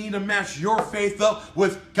just need to match your faith up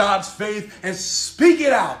with God's faith and speak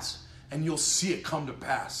it out. And you'll see it come to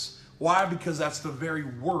pass. Why? Because that's the very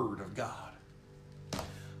word of God.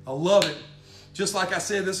 I love it. Just like I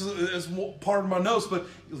said, this is part of my notes, but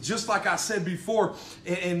just like I said before,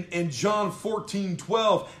 in John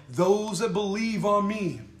 14:12, those that believe on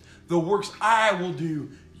me, the works I will do,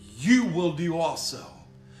 you will do also.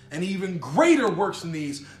 And even greater works than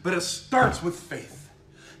these, but it starts with faith.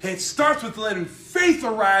 It starts with letting faith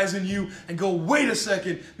arise in you and go, wait a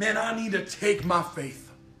second, man, I need to take my faith.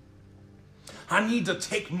 I need to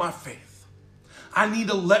take my faith. I need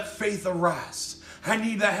to let faith arise. I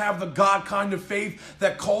need to have the God kind of faith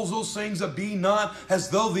that calls those things that be not as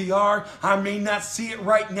though they are. I may not see it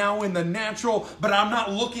right now in the natural, but I'm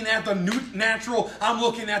not looking at the natural. I'm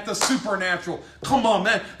looking at the supernatural. Come on,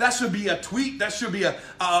 man. That should be a tweet. That should be a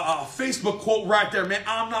Facebook quote right there, man.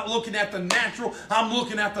 I'm not looking at the natural. I'm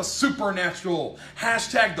looking at the supernatural.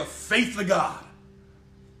 Hashtag the faith of God.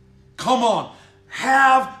 Come on.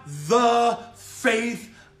 Have the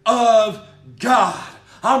faith of God.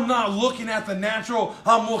 I'm not looking at the natural,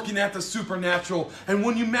 I'm looking at the supernatural. And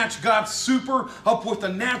when you match God's super up with the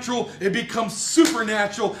natural, it becomes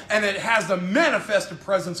supernatural and it has the manifested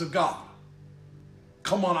presence of God.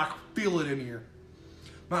 Come on, I can feel it in here.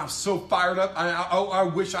 Man, I'm so fired up. I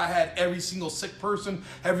wish I had every single sick person,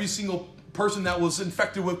 every single person that was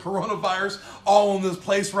infected with coronavirus all in this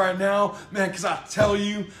place right now. Man, because I tell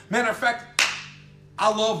you, matter of fact, I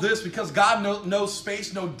love this because God knows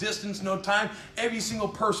space, no distance, no time. Every single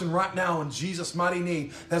person right now in Jesus' mighty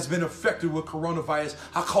name that's been affected with coronavirus,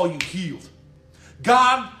 I call you healed.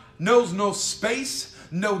 God knows no space,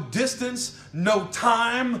 no distance, no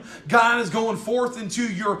time. God is going forth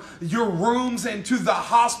into your rooms, into the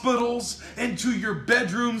hospitals, into your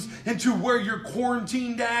bedrooms, into where you're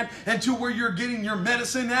quarantined at, into where you're getting your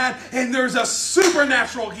medicine at. And there's a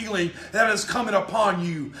supernatural healing that is coming upon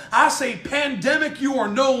you. I say, pandemic, you are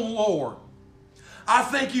no more. I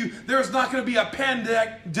thank you, there's not going to be a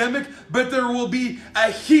pandemic, but there will be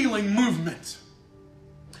a healing movement.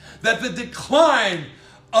 That the decline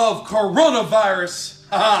of coronavirus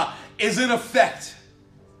is in effect.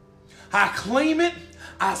 I claim it.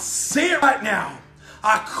 I say it right now.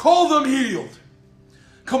 I call them healed.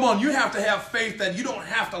 Come on, you have to have faith that you don't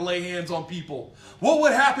have to lay hands on people. What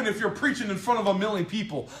would happen if you're preaching in front of 1 million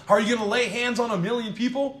people? Are you going to lay hands on 1 million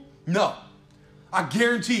people? No. I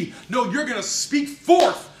guarantee. No, you're going to speak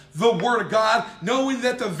forth the word of God, knowing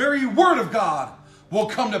that the very word of God will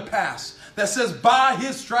come to pass. That says, by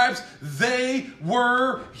his stripes they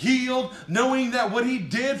were healed, knowing that what he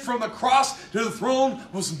did from the cross to the throne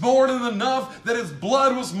was more than enough, that his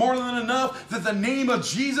blood was more than enough, that the name of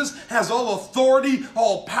Jesus has all authority,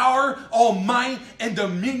 all power, all might, and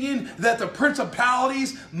dominion, that the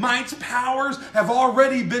principalities, mights, powers have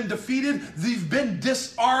already been defeated, they've been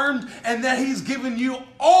disarmed, and that he's given you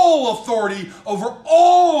all authority over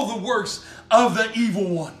all the works of the evil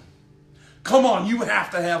one. Come on, you have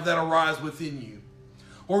to have that arise within you.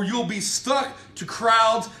 Or you'll be stuck to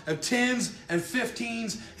crowds of 10s and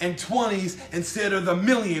 15s and 20s instead of the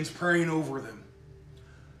millions praying over them.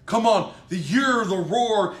 Come on, the year of the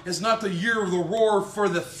roar is not the year of the roar for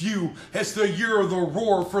the few. It's the year of the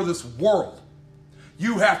roar for this world.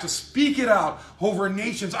 You have to speak it out over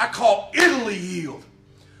nations. I call Italy healed.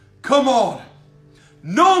 Come on.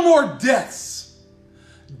 No more deaths.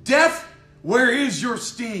 Death, where is your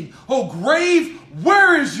sting? Oh, grave,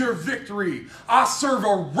 where is your victory? I serve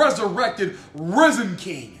a resurrected, risen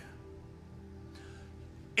King.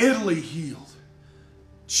 Italy healed.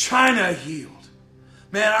 China healed.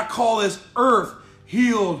 Man, I call this earth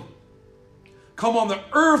healed. Come on, the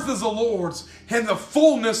earth is the Lord's and the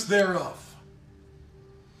fullness thereof.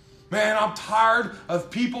 Man, I'm tired of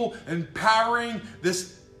people empowering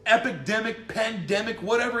this epidemic, pandemic,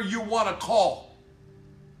 whatever you want to call.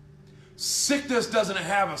 Sickness doesn't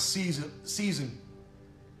have a season.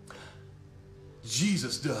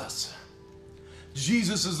 Jesus does.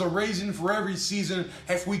 Jesus is the reason for every season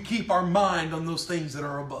if we keep our mind on those things that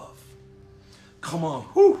are above. Come on.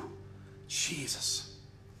 Whew. Jesus.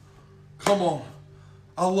 Come on.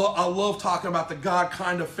 I love talking about the God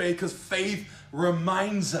kind of faith because faith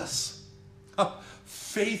reminds us.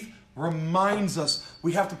 Faith reminds us.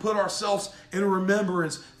 We have to put ourselves in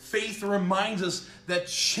remembrance. Faith reminds us that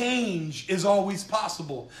change is always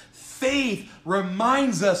possible. Faith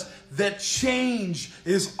reminds us that change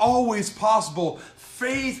is always possible.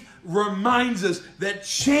 Faith reminds us that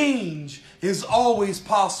change is always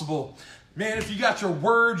possible. Man, if you got your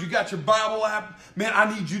word, you got your Bible app, man,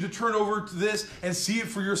 I need you to turn over to this and see it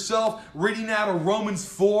for yourself. Reading out of Romans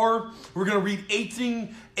 4. We're going to read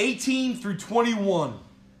 18 through 21.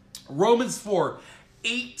 Romans 4,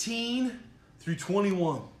 18 through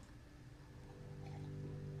 21.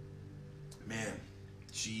 Man,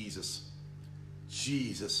 Jesus,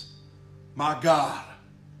 my God.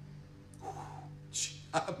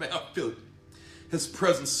 Man, I feel his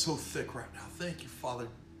presence so thick right now. Thank you, Father.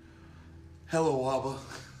 Hello, Abba.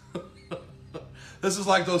 This is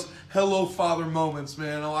like those hello, Father moments,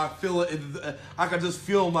 man. Oh, I feel it. I can just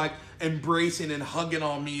feel him like embracing and hugging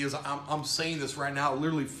on me as I'm saying this right now. I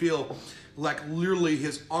literally feel like literally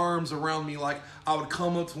his arms around me, like I would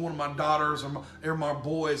come up to one of my daughters or my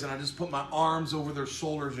boys and I just put my arms over their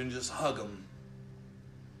shoulders and just hug them.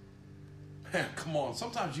 Man, come on.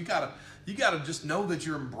 Sometimes you gotta just know that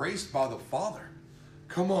you're embraced by the Father.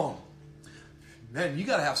 Come on. Man, you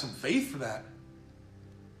gotta have some faith for that.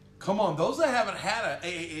 Come on. Those that haven't had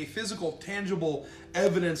a physical, tangible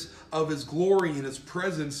evidence of his glory and his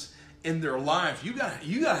presence in their life, you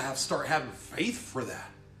gotta start having faith for that.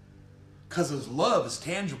 Because his love is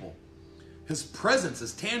tangible. His presence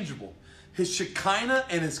is tangible. His Shekinah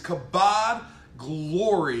and his Kabod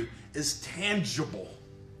glory is tangible.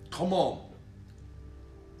 Come on.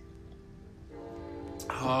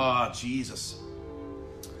 Ah, Jesus.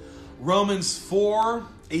 Romans 4,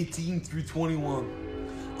 18 through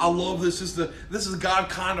 21. I love this. This is God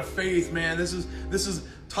kind of faith, man. This is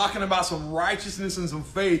talking about some righteousness and some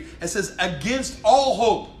faith. It says, against all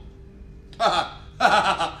hope.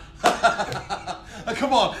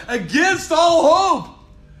 Come on. Against all hope.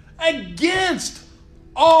 Against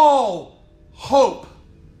all hope.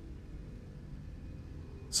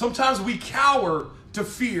 Sometimes we cower to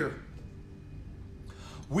fear.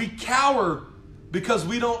 We cower because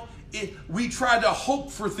we try to hope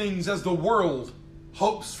for things as the world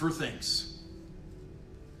hopes for things.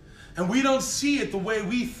 And we don't see it the way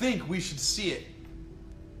we think we should see it.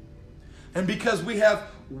 And because we have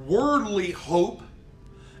worldly hope,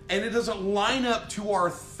 and it doesn't line up to our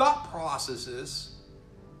thought processes,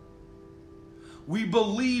 we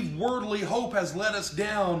believe worldly hope has let us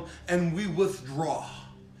down and we withdraw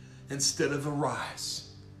instead of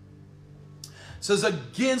arise. It says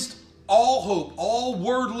against all hope, all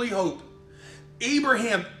worldly hope.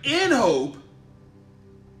 Abraham in hope,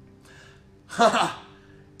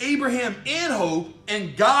 Abraham in hope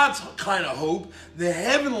and God's kind of hope, the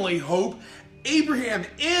heavenly hope, Abraham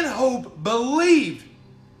in hope believed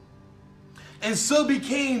and so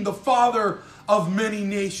became the father of many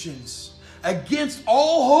nations. Against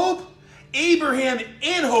all hope, Abraham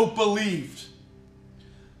in hope believed.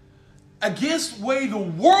 against the way the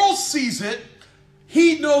world sees it,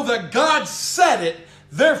 he know that God said it,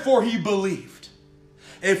 therefore he believed.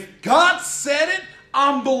 If God said it,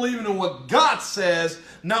 I'm believing in what God says,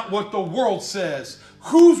 not what the world says.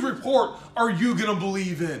 Whose report are you going to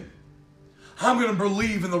believe in? I'm going to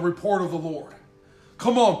believe in the report of the Lord.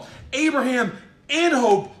 Come on. Abraham in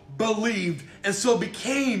hope believed, and so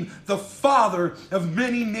became the father of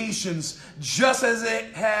many nations, just as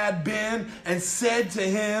it had been and said to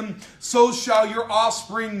him, so shall your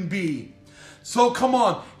offspring be. So come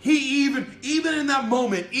on, he even in that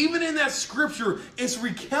moment, even in that scripture, it's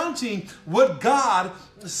recounting what God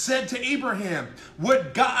said to Abraham,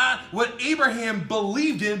 what Abraham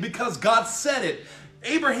believed in because God said it.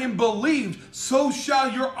 Abraham believed, so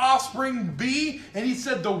shall your offspring be. And he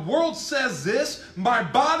said, the world says this, my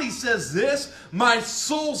body says this, my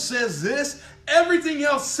soul says this, everything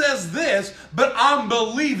else says this, but I'm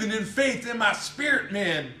believing in faith in my spirit,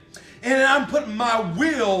 man. And I'm putting my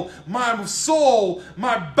will, my soul,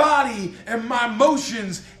 my body, and my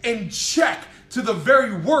emotions in check to the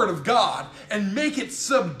very word of God and make it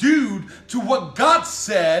subdued to what God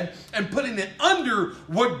said and putting it under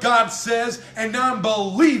what God says, and now I'm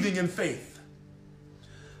believing in faith.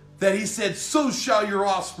 That he said, so shall your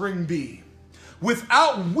offspring be.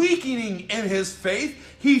 Without weakening in his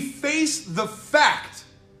faith, he faced the fact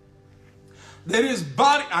that his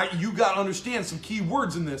body, you got to understand some key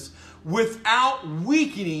words in this. Without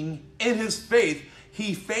weakening in his faith,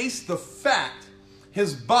 he faced the fact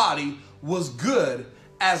his body was good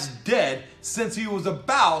as dead since he was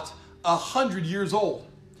about 100 years old.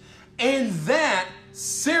 And that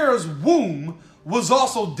Sarah's womb was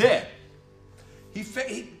also dead.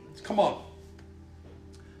 Come on.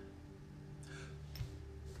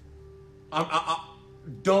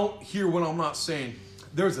 Don't hear what I'm not saying.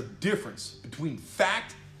 There's a difference between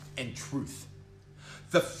fact and truth.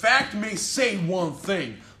 The fact may say one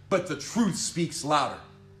thing, but the truth speaks louder.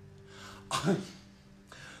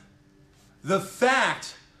 The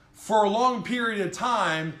fact, for a long period of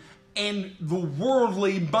time, and the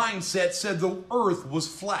worldly mindset said the earth was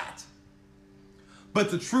flat. But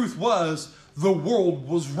the truth was, the world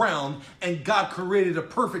was round, and God created a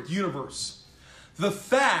perfect universe. The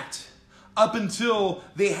fact, up until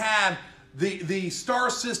they had the star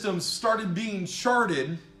systems started being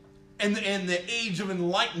charted, and the age of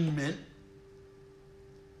enlightenment,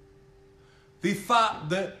 they thought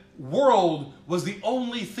that world was the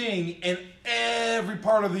only thing in every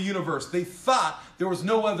part of the universe. They thought there was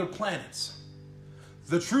no other planets.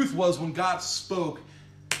 The truth was, when God spoke,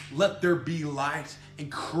 let there be light,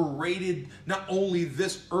 and created not only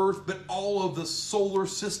this earth, but all of the solar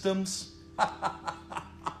systems.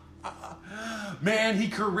 Man, he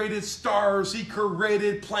created stars, he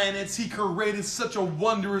created planets, he created such a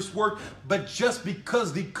wondrous work, but just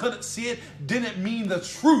because they couldn't see it didn't mean the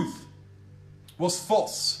truth was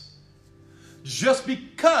false. Just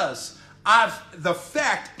because the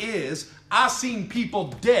fact is, I've seen people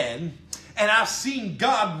dead, and I've seen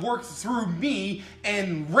God work through me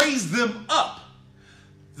and raise them up.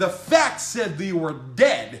 The fact said they were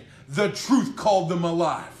dead. The truth called them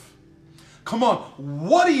alive. Come on,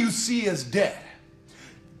 what do you see as dead?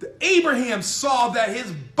 Abraham saw that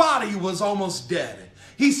his body was almost dead.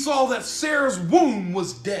 He saw that Sarah's womb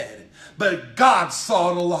was dead, but God saw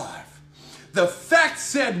it alive. The fact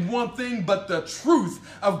said one thing, but the truth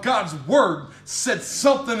of God's word said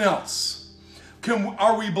something else.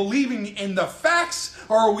 Are we believing in the facts,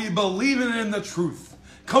 or are we believing in the truth?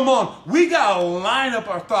 Come on, we got to line up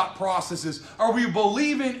our thought processes. Are we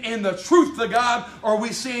believing in the truth of God, or are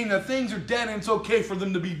we saying that things are dead and it's okay for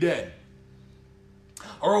them to be dead?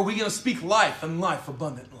 Or are we going to speak life and life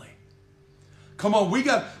abundantly? Come on, we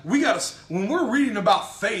got when we're reading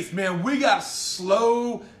about faith, man, we got to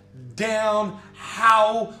slow down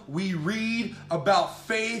how we read about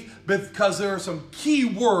faith, because there are some key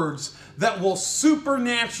words that will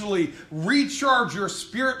supernaturally recharge your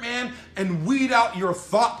spirit, man, and weed out your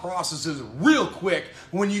thought processes real quick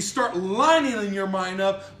when you start lining your mind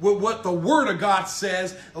up with what the Word of God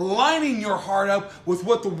says, lining your heart up with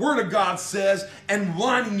what the Word of God says, and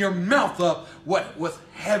lining your mouth up with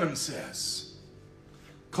heaven says.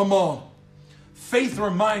 Come on. Faith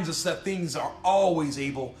reminds us that things are always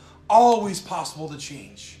possible to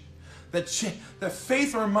change. That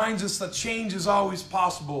faith reminds us that change is always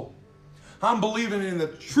possible. I'm believing in the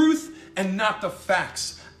truth and not the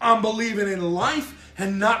facts. I'm believing in life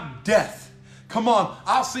and not death. Come on,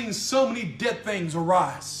 I've seen so many dead things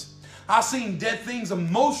arise. I've seen dead things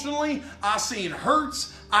emotionally. I've seen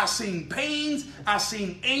hurts. I've seen pains. I've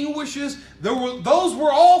seen anguishes. Those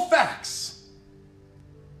were all facts.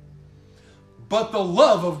 But the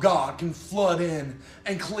love of God can flood in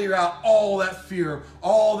and clear out all that fear,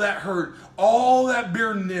 all that hurt, all that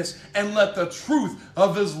bitterness, and let the truth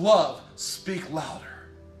of His love speak louder.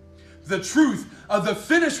 The truth of the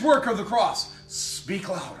finished work of the cross speak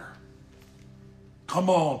louder. Come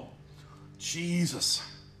on, Jesus.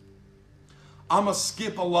 I'm going to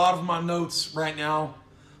skip a lot of my notes right now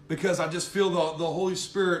because I just feel the Holy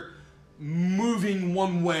Spirit moving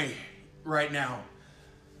one way right now.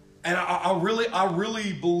 And I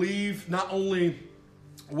really believe not only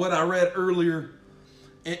what I read earlier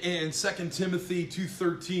in 2 Timothy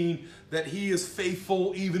 2:13, that He is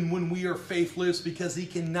faithful even when we are faithless, because He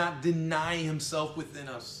cannot deny Himself within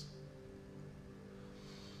us.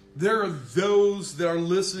 There are those that are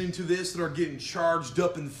listening to this that are getting charged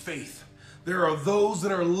up in faith. There are those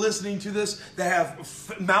that are listening to this that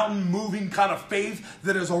have mountain-moving kind of faith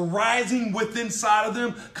that is arising within inside of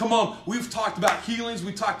them. Come on, we've talked about healings.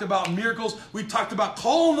 We talked about miracles. We talked about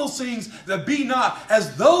calling those things that be not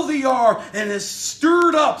as though they are, and has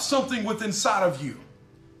stirred up something within inside of you.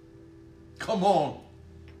 Come on.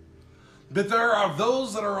 But there are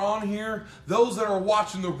those that are on here, those that are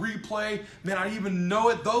watching the replay, man, I even know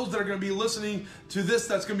it, those that are going to be listening to this,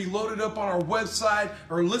 that's going to be loaded up on our website,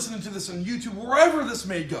 or listening to this on YouTube, wherever this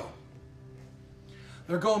may go.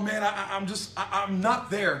 They're going, man, I'm not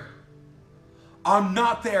there. I'm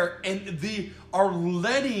not there. And they are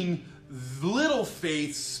letting little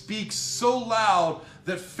faith speak so loud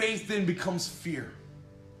that faith then becomes fear.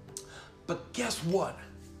 But guess what?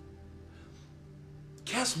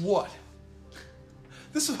 Guess what?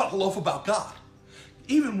 This is what I love about God.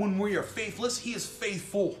 Even when we are faithless, He is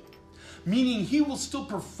faithful. Meaning He will still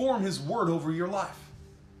perform His word over your life.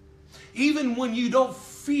 Even when you don't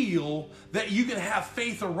feel that you can have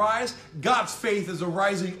faith arise, God's faith is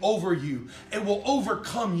arising over you. It will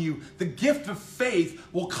overcome you. The gift of faith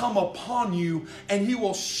will come upon you, and He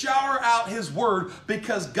will shower out His word,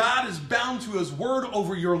 because God is bound to His word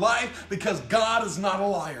over your life, because God is not a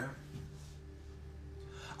liar.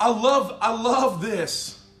 I love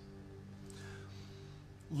this.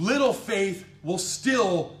 Little faith will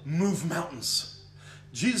still move mountains.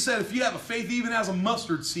 Jesus said, if you have a faith even as a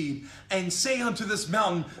mustard seed, and say unto this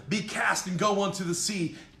mountain, be cast and go unto the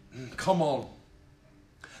sea. Come on.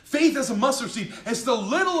 Faith as a mustard seed. It's the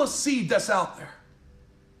littlest seed that's out there.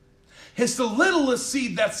 It's the littlest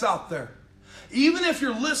seed that's out there. Even if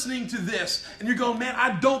you're listening to this and you're going, man,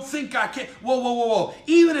 I don't think I can. Whoa.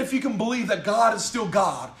 Even if you can believe that God is still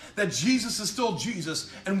God, that Jesus is still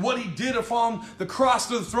Jesus, and what He did upon the cross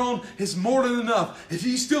to the throne is more than enough. If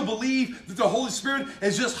you still believe that the Holy Spirit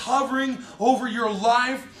is just hovering over your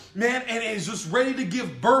life, man, and is just ready to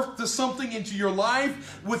give birth to something into your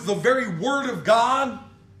life with the very Word of God,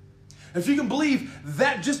 if you can believe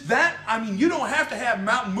that, just that, I mean, you don't have to have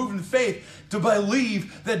mountain-moving faith to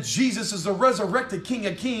believe that Jesus is the resurrected King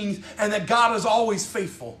of Kings and that God is always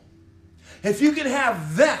faithful. If you can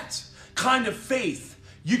have that kind of faith,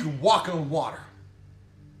 you can walk on water.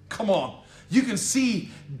 Come on. You can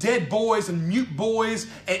see dead boys and mute boys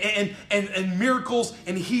and miracles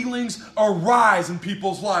and healings arise in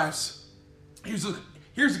people's lives. Here's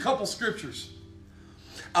a couple scriptures.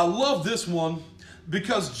 I love this one,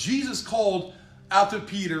 because Jesus called out to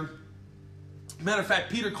Peter. Matter of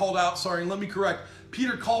fact, Peter called out,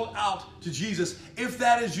 Peter called out to Jesus, if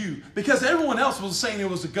that is you. Because everyone else was saying it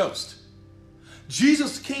was a ghost.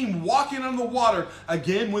 Jesus came walking on the water.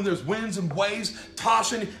 Again, when there's winds and waves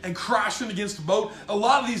tossing and crashing against the boat. A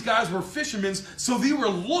lot of these guys were fishermen, so they were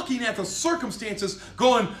looking at the circumstances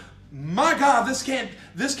going, my God, this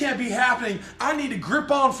can't be happening. I need to grip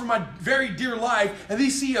on for my very dear life. And they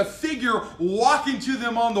see a figure walking to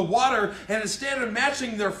them on the water, and instead of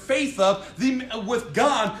matching their faith up with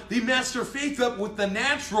God, they matched their faith up with the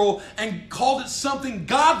natural and called it something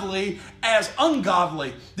godly as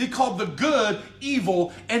ungodly. They called the good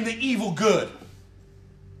evil and the evil good.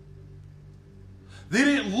 They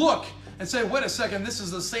didn't look and say, wait a second, this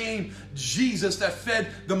is the same Jesus that fed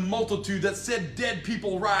the multitude, that said dead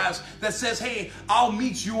people rise, that says, hey, I'll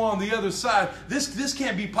meet you on the other side. This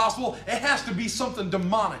can't be possible. It has to be something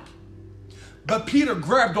demonic. But Peter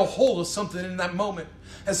grabbed a hold of something in that moment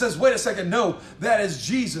and says, wait a second, no, that is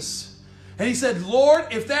Jesus. And he said, Lord,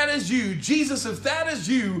 if that is you, Jesus, if that is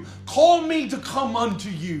you, call me to come unto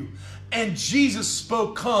you. And Jesus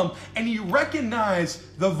spoke, come, and he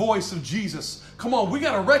recognized the voice of Jesus. Come on, we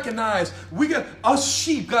got to recognize, us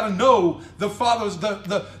sheep got to know the Father's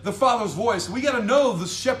voice. We got to know the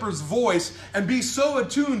shepherd's voice and be so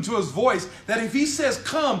attuned to his voice that if he says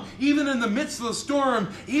come, even in the midst of the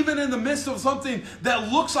storm, even in the midst of something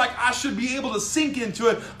that looks like I should be able to sink into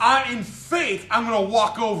it, in faith, I'm going to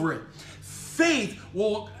walk over it. faith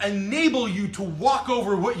will enable you to walk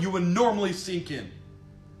over what you would normally sink in.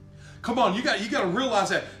 Come on, you got to realize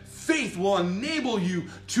that faith will enable you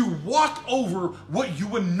to walk over what you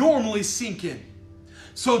would normally sink in.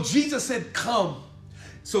 So Jesus said, come.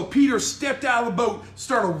 So Peter stepped out of the boat,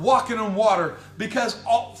 started walking on water, because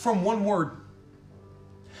from one word.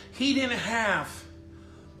 He didn't have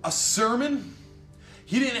a sermon.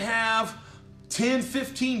 He didn't have 10,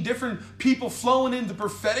 15 different people flowing into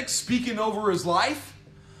prophetic, speaking over his life.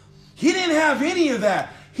 He didn't have any of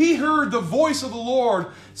that. He heard the voice of the Lord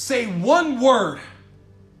say one word.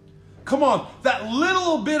 Come on, that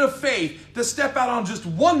little bit of faith to step out on just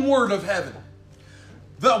one word of heaven.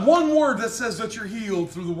 That one word that says that you're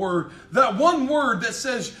healed through the word. That one word that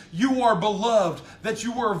says you are beloved, that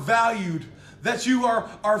you are valued, that you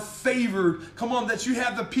are favored. Come on, that you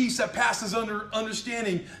have the peace that passes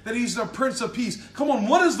understanding, that he's the Prince of Peace. Come on,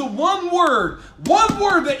 what is the one word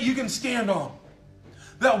that you can stand on?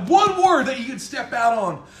 That one word that you can step out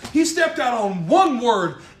on. He stepped out on one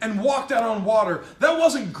word and walked out on water. That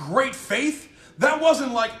wasn't great faith. That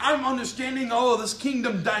wasn't like, I'm understanding all of this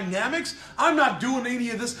kingdom dynamics. I'm not doing any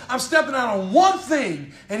of this. I'm stepping out on one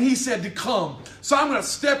thing. And he said to come. So I'm going to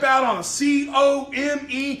step out on a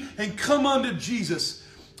C-O-M-E and come unto Jesus.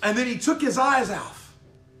 And then he took his eyes off.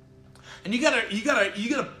 And you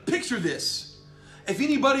gotta picture this. If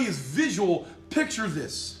anybody is visual, picture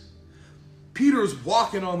this. Peter's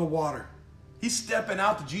walking on the water. He's stepping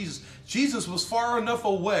out to Jesus. Jesus was far enough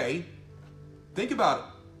away. Think about it.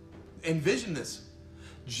 Envision this.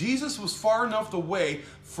 Jesus was far enough away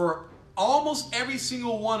for almost every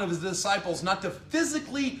single one of his disciples not to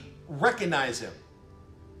physically recognize him.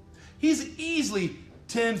 He's easily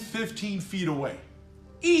 10, 15 feet away.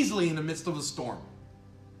 Easily in the midst of a storm.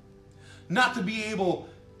 Not to be able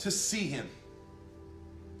to see him.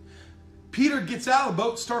 Peter gets out of the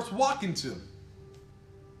boat, starts walking to him.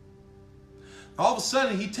 All of a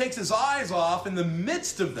sudden, he takes his eyes off in the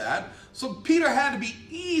midst of that. So Peter had to be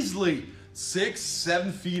easily 6,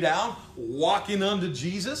 7 feet out, walking unto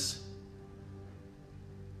Jesus.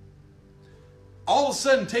 All of a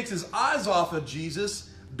sudden, takes his eyes off of Jesus,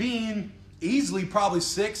 being easily probably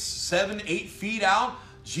 6, 7, 8 feet out.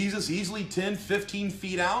 Jesus easily 10, 15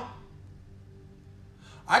 feet out.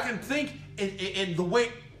 I can think, in the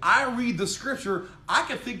way I read the scripture, I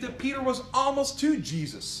can think that Peter was almost to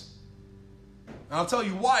Jesus. And I'll tell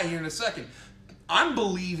you why here in a second. I'm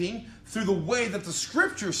believing through the way that the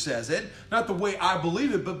scripture says it, not the way I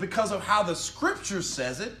believe it, but because of how the scripture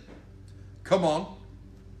says it. Come on.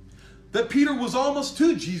 That Peter was almost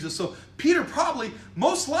to Jesus. So Peter probably,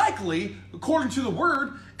 most likely, according to the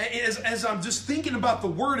word, as I'm just thinking about the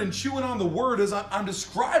word and chewing on the word as I'm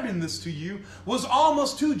describing this to you, was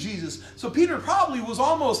almost to Jesus. So Peter probably was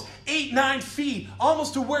almost 8, 9 feet,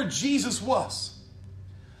 almost to where Jesus was.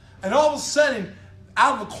 And all of a sudden,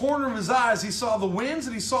 out of the corner of his eyes, he saw the winds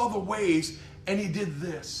and he saw the waves, and he did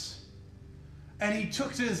this. And he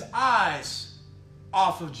took his eyes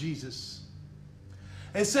off of Jesus.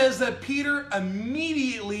 It says that Peter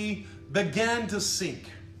immediately began to sink.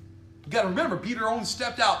 You got to remember, Peter only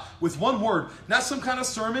stepped out with one word. Not some kind of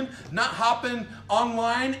sermon, not hopping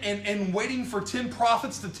online and waiting for 10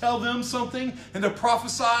 prophets to tell them something and to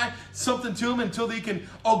prophesy something to them until they can,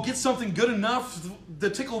 get something good enough to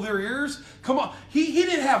tickle their ears. Come on. He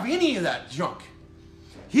didn't have any of that junk.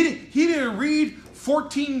 He didn't read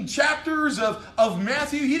 14 chapters of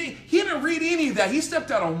Matthew. He didn't read any of that. He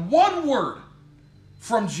stepped out on one word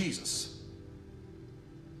from Jesus.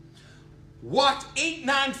 Walked 8,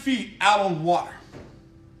 9 feet out on water.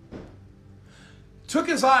 Took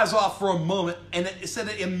his eyes off for a moment, and it said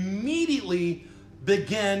it immediately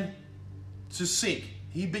began to sink.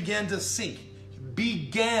 He began to sink.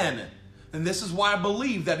 Began. And this is why I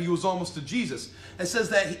believe that he was almost to Jesus. It says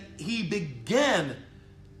that he began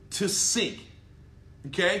to sink.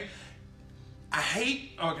 Okay?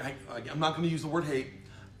 I'm not going to use the word hate.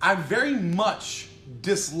 I very much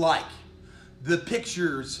dislike the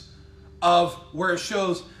pictures of where it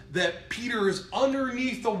shows that Peter is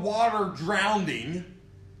underneath the water drowning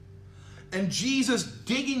and Jesus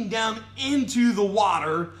digging down into the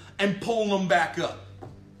water and pulling him back up.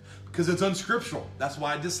 Because it's unscriptural. That's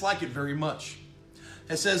why I dislike it very much.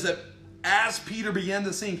 It says that as Peter began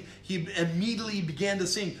to sink, he immediately began to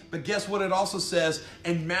sink. But guess what it also says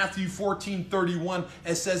in Matthew 14:31?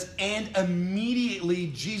 It says, and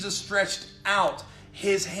immediately Jesus stretched out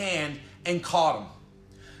his hand and caught him.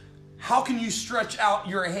 How can you stretch out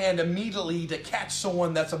your hand immediately to catch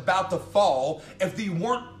someone that's about to fall if they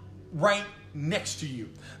weren't right next to you?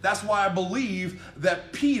 That's why I believe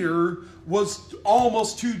that Peter was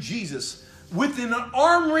almost to Jesus. within an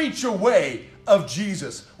arm reach away of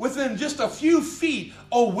Jesus, within just a few feet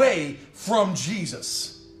away from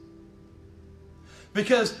Jesus.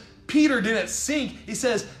 Because Peter didn't sink. He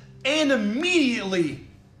says, and immediately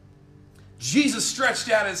Jesus stretched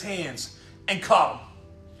out his hands and caught him.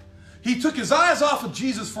 He took his eyes off of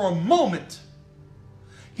Jesus for a moment.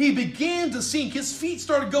 He began to sink. His feet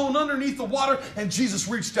started going underneath the water, and Jesus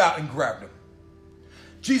reached out and grabbed him.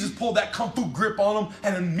 Jesus pulled that kung fu grip on him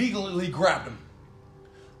and immediately grabbed him.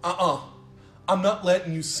 I'm not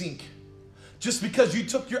letting you sink. Just because you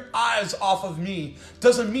took your eyes off of me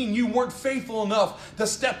doesn't mean you weren't faithful enough to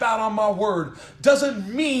step out on my word.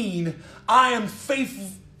 Doesn't mean I am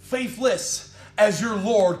faithless as your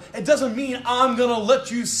Lord. It doesn't mean I'm going to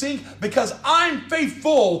let you sink, because I'm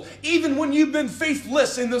faithful even when you've been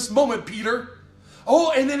faithless in this moment, Peter.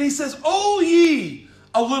 Oh, and then he says, "Oh, ye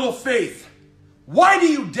a little faith. Why do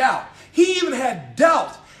you doubt?" He even had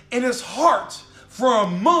doubt in his heart for a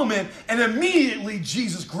moment, and immediately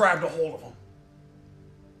Jesus grabbed a hold of him.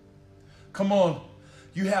 Come on.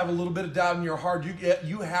 You have a little bit of doubt in your heart.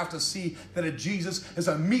 You have to see that Jesus is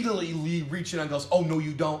immediately reaching out and goes, "Oh, no,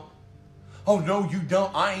 you don't. Oh, no, you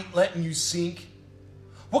don't. I ain't letting you sink."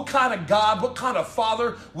 What kind of God, what kind of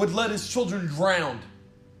Father would let his children drown?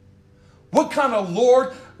 What kind of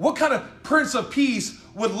Lord, what kind of Prince of Peace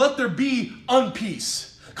would let there be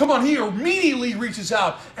unpeace? Come on, he immediately reaches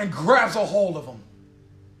out and grabs a hold of them.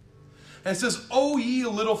 And says, "Oh, ye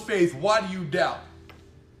little faith, why do you doubt?"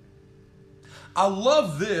 I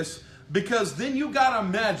love this, because then you got to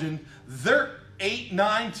imagine they're 8,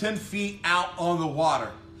 9, 10 feet out on the water.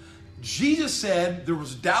 Jesus said there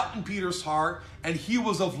was doubt in Peter's heart and he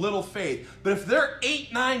was of little faith. But if they're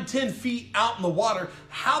 8, 9, 10 feet out in the water,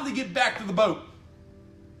 how'd they get back to the boat?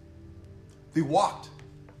 They walked.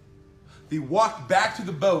 They walked back to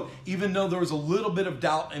the boat, even though there was a little bit of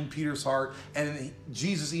doubt in Peter's heart, and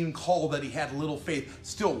Jesus even called that he had little faith,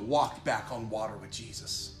 still walked back on water with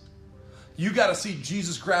Jesus. You got to see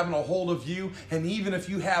Jesus grabbing a hold of you, and even if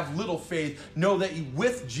you have little faith, know that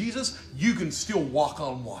with Jesus, you can still walk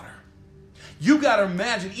on water. You got to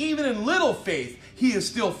imagine, even in little faith, he is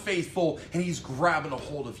still faithful, and he's grabbing a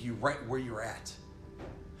hold of you right where you're at.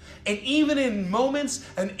 And even in moments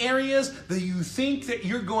and areas that you think that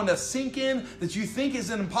you're going to sink in, that you think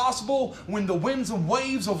is impossible, when the winds and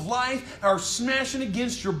waves of life are smashing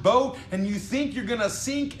against your boat and you think you're going to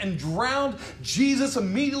sink and drown, Jesus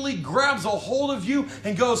immediately grabs a hold of you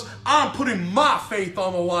and goes, "I'm putting my faith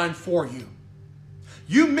on the line for you.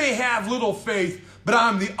 You may have little faith, but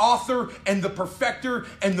I'm the author and the perfecter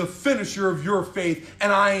and the finisher of your faith,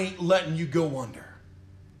 and I ain't letting you go under.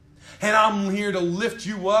 And I'm here to lift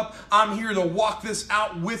you up. I'm here to walk this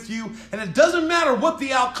out with you. And it doesn't matter what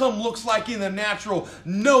the outcome looks like in the natural.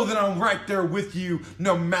 Know that I'm right there with you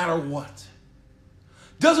no matter what.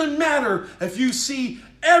 Doesn't matter if you see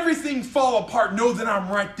everything fall apart. Know that I'm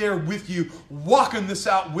right there with you, walking this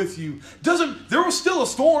out with you. There was still a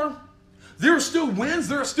storm. There are still winds.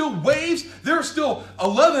 There are still waves. There are still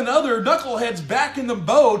 11 other knuckleheads back in the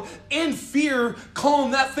boat in fear,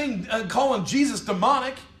 calling Jesus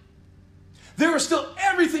demonic. There was still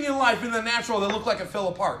everything in life in the natural that looked like it fell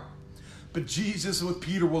apart. But Jesus with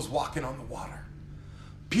Peter was walking on the water.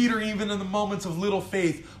 Peter, even in the moments of little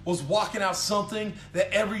faith, was walking out something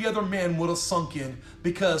that every other man would have sunk in,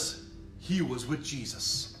 because he was with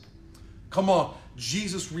Jesus. Come on.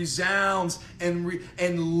 Jesus resounds and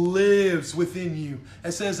lives within you.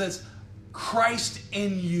 It says that's Christ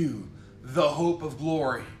in you, the hope of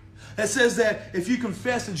glory. It says that if you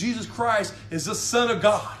confess that Jesus Christ is the Son of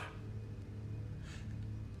God,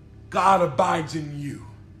 God abides in you,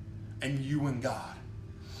 and you in God.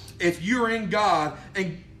 If you're in God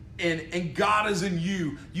and God is in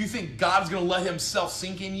you, you think God's going to let himself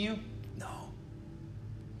sink in you? No.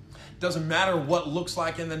 Doesn't matter what it looks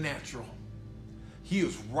like in the natural. He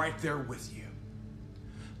is right there with you.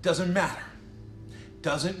 Doesn't matter.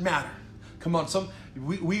 Doesn't matter. Come on,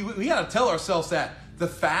 we got to tell ourselves that the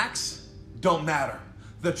facts don't matter.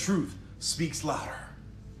 The truth speaks louder.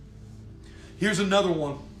 Here's another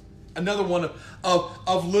one. Another one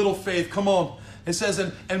of little faith. Come on. It says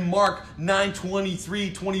in Mark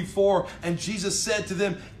 9:23-24, and Jesus said to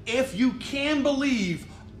them, "If you can believe,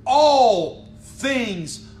 all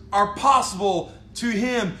things are possible to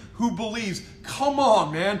him who believes." Come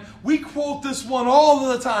on, man. We quote this one all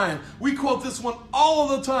the time. We quote this one all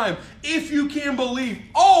the time. If you can believe,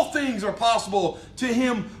 all things are possible to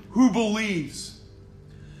him who believes.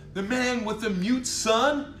 The man with the mute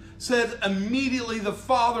son said immediately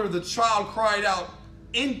the child cried out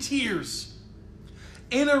in tears,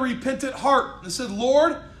 in a repentant heart, and said,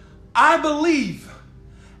 "Lord, I believe.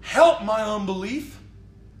 help my unbelief.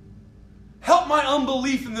 Help my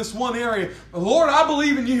unbelief in this one area. Lord, I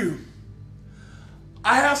believe in you.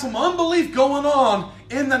 I have some unbelief going on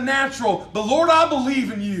in the natural, but Lord, I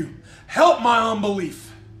believe in you. Help my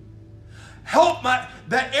unbelief. Help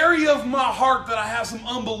that area of my heart that I have some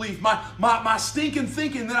unbelief, my stinking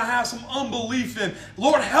thinking that I have some unbelief in.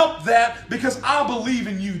 Lord, help that, because I believe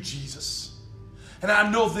in you, Jesus. And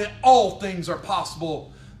I know that all things are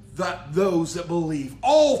possible that those that believe.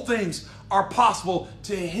 All things are possible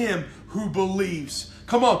to him who believes.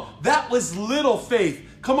 Come on, that was little faith.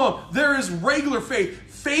 Come on, there is regular faith.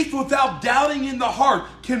 Faith without doubting in the heart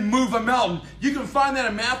can move a mountain. You can find that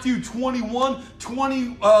in Matthew 21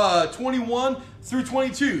 through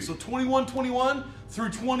 22. So 21 through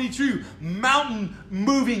 22. Mountain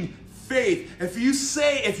moving faith. If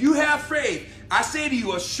you have faith, I say to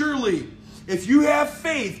you, surely, if you have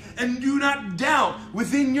faith and do not doubt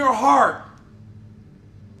within your heart,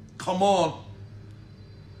 come on.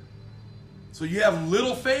 So you have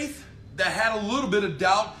little faith that had a little bit of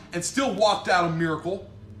doubt and still walked out a miracle.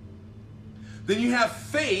 Then you have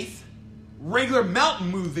faith, regular mountain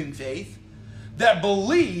moving faith, that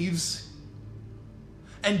believes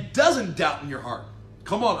and doesn't doubt in your heart.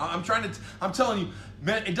 Come on, I'm telling you,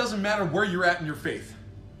 man, it doesn't matter where you're at in your faith.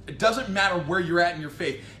 It doesn't matter where you're at in your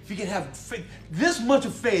faith. If you can have faith, this much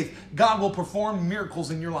of faith, God will perform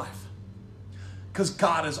miracles in your life. Because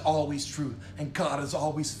God is always true and God is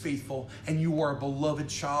always faithful, and you are a beloved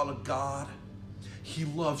child of God. He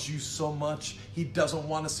loves you so much. He doesn't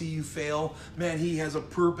want to see you fail. Man, he has a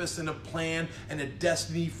purpose and a plan and a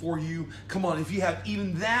destiny for you. Come on, if you have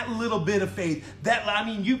even that little bit of faith,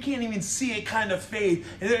 you can't even see it kind of faith,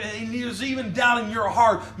 and there's even doubt in your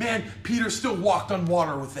heart, man, Peter still walked on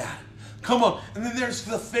water with that. Come on. And then there's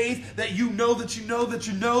the faith that you know that you know that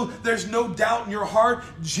you know. There's no doubt in your heart.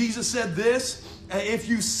 Jesus said this: if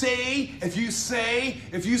you speak, if you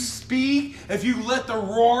let the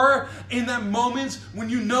roar in that moment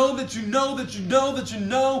when you know that you know that you know that you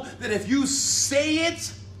know that if you say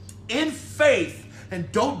it in faith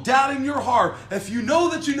and don't doubt in your heart, if you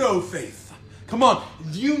know that you know faith, come on,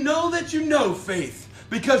 you know that you know faith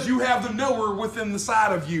because you have the knower within the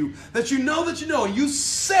side of you, that you know, and you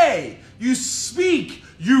say, you speak,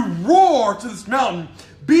 you roar to this mountain,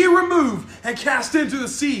 be removed and cast into the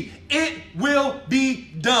sea. It will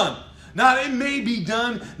be done. Not it may be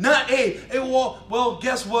done. Not well,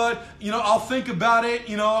 guess what? I'll think about it.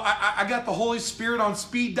 I got the Holy Spirit on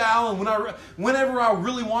speed dial, and whenever I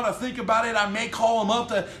really want to think about it, I may call him up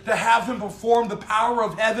to have him perform the power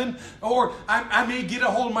of heaven, or I may get a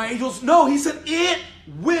hold of my angels. No, he said it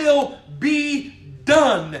will be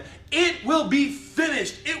done. It will be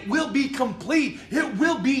finished. It will be complete. It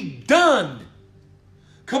will be done.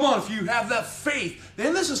 Come on, if you have that faith,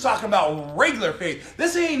 then this is talking about regular faith.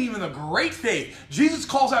 This ain't even a great faith. Jesus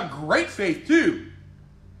calls out great faith too.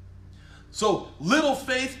 So little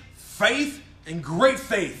faith, faith, and great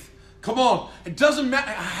faith. Come on. It doesn't matter.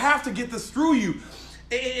 I have to get this through you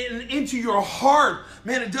into your heart.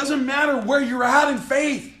 Man, it doesn't matter where you're at in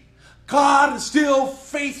faith. God is still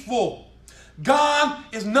faithful. God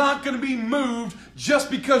is not going to be moved just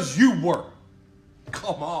because you were.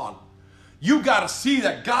 Come on. You got to see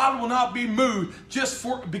that God will not be moved just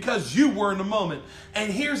because you were in the moment.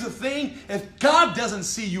 And here's the thing, if God doesn't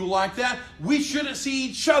see you like that, we shouldn't see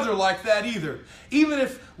each other like that either. Even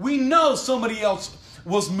if we know somebody else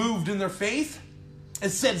was moved in their faith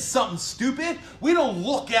and said something stupid, we don't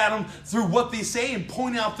look at them through what they say and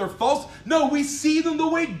point out their faults. No, we see them the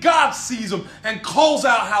way God sees them and calls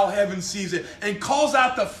out how heaven sees it and calls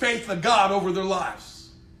out the faith of God over their lives.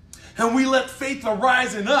 And we let faith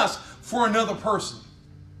arise in us for another person.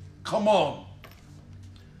 Come on.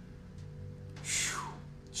 Whew.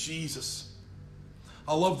 Jesus.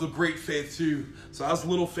 I love the great faith too. So that was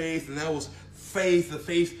little faith, and that was faith. The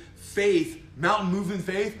faith, mountain moving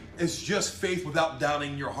faith is just faith without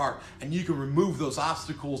doubting in your heart. And you can remove those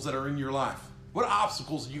obstacles that are in your life. What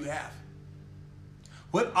obstacles do you have?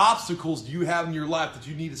 What obstacles do you have in your life that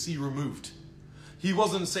you need to see removed? He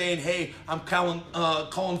wasn't saying, hey, I'm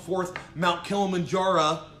calling forth Mount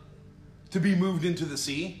Kilimanjaro to be moved into the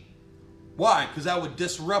sea. Why? Because that would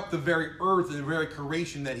disrupt the very earth and the very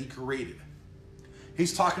creation that he created.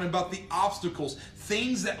 He's talking about the obstacles,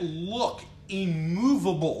 things that look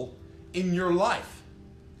immovable in your life.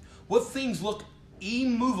 What things look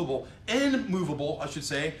immovable, I should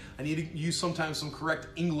say. I need to use sometimes some correct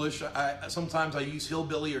English. Sometimes I use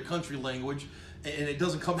hillbilly or country language, and it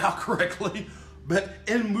doesn't come out correctly. But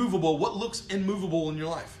immovable, what looks immovable in your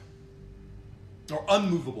life? Or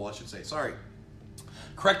unmovable, I should say. Sorry.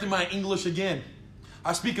 Correcting my English again.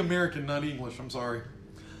 I speak American, not English. I'm sorry.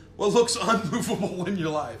 What looks unmovable in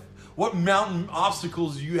your life? What mountain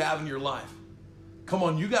obstacles do you have in your life? Come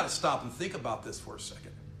on, you got to stop and think about this for a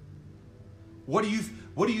second. What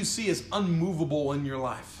do you see as unmovable in your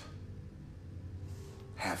life?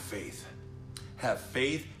 Have faith. Have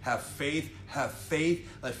faith, have faith, have faith.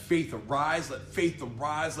 Let faith arise, let faith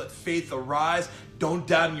arise, let faith arise. Don't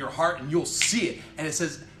doubt in your heart and you'll see it. And it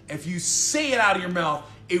says, if you say it out of your mouth,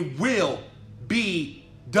 it will be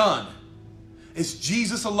done. Is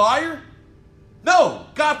Jesus a liar? No,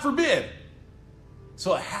 God forbid.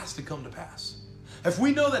 So it has to come to pass. If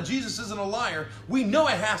we know that Jesus isn't a liar, we know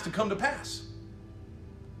it has to come to pass.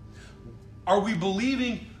 Are we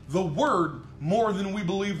believing the word more than we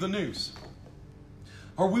believe the news?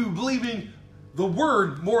 Are we believing the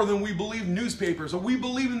word more than we believe newspapers? Are we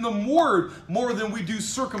believing the word more than we do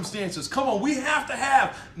circumstances? Come on, we have to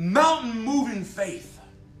have mountain-moving faith.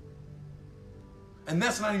 And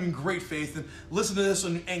that's not even great faith. And listen to this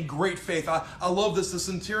and great faith. I love this. The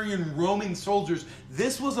centurion Roman soldiers.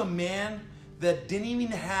 This was a man that didn't even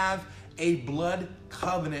have a blood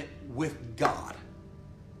covenant with God.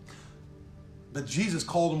 But Jesus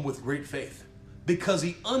called him with great faith because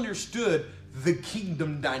he understood the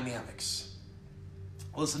kingdom dynamics.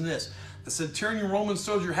 Listen to this. The centurion Roman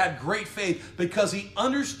soldier had great faith because he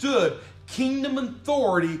understood kingdom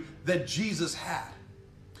authority that Jesus had.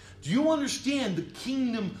 Do you understand the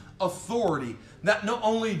kingdom authority that not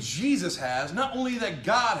only Jesus has, not only that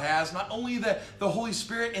God has, not only that the Holy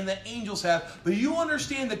Spirit and the angels have, but you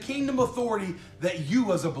understand the kingdom authority that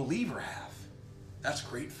you as a believer have? That's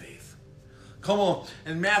great faith. Come on.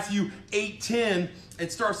 In Matthew 8:10,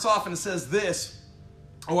 it starts off and it says this.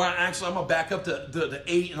 Oh, actually, I'm going to back up to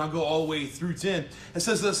 8 and I'll go all the way through 10. It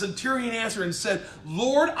says, the centurion answered and said,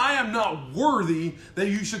 Lord, I am not worthy that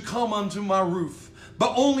you should come unto my roof,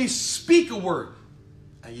 but only speak a word.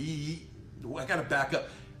 I got to back up.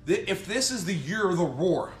 If this is the year of the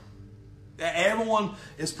roar, everyone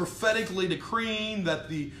is prophetically decreeing that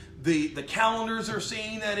the calendars are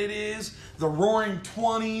saying that it is the roaring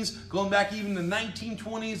 20s, going back even the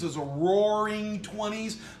 1920s, there's a roaring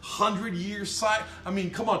 20s, 100-year cycle. I mean,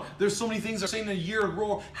 come on, there's so many things that are saying a year of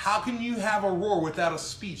roar. How can you have a roar without a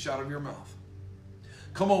speech out of your mouth?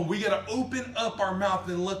 Come on, we got to open up our mouth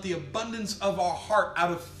and let the abundance of our heart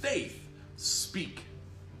out of faith speak.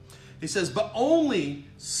 He says, but only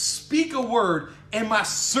speak a word and my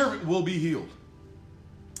servant will be healed.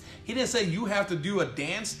 He didn't say you have to do a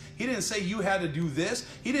dance. He didn't say you had to do this.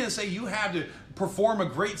 He didn't say you had to perform a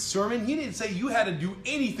great sermon. He didn't say you had to do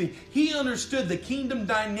anything. He understood the kingdom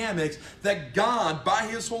dynamics that God, by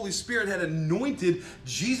his Holy Spirit, had anointed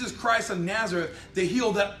Jesus Christ of Nazareth to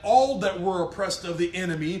heal that all that were oppressed of the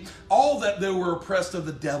enemy, all that they were oppressed of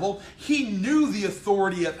the devil. He knew the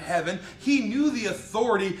authority of heaven. He knew the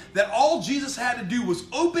authority that all Jesus had to do was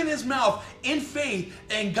open his mouth in faith,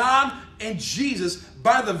 and God and Jesus,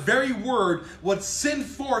 by the very word, would send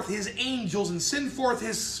forth his angels and send forth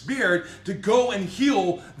his spirit to go and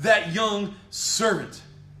heal that young servant.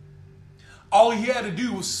 All he had to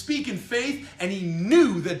do was speak in faith, and he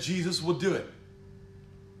knew that Jesus would do it.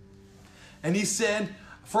 And he said,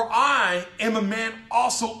 for I am a man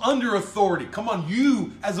also under authority. Come on,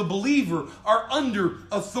 you as a believer are under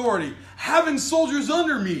authority. Having soldiers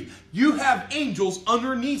under me, you have angels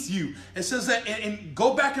underneath you. It says that, and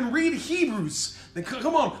go back and read Hebrews.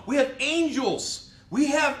 Come on, we have angels. We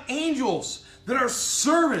have angels that are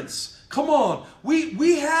servants. Come on,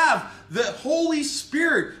 we have the Holy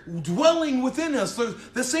Spirit dwelling within us.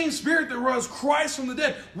 The same Spirit that rose Christ from the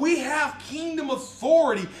dead. We have kingdom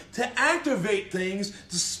authority to activate things,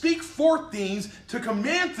 to speak forth things, to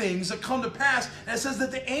command things that come to pass. And it says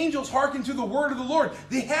that the angels hearken to the word of the Lord.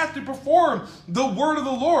 They have to perform the word of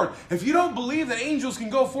the Lord. If you don't believe that angels can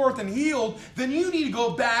go forth and heal, then you need to go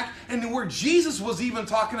back and where Jesus was even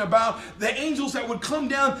talking about the angels that would come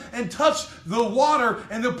down and touch the water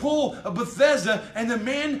and the pool of Bethesda, and the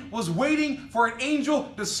man was waiting for an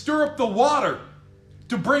angel to stir up the water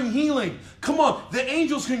to bring healing. Come on, the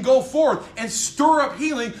angels can go forth and stir up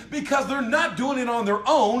healing because they're not doing it on their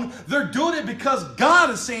own. They're doing it because God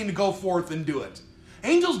is saying to go forth and do it.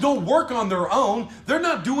 Angels don't work on their own. They're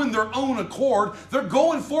not doing their own accord. They're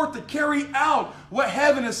going forth to carry out what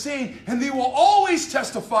heaven is saying, and they will always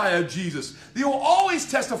testify of Jesus. They will always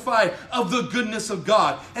testify of the goodness of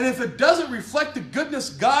God. And if it doesn't reflect the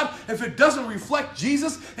goodness of God, if it doesn't reflect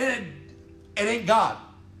Jesus, it ain't God.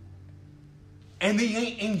 And they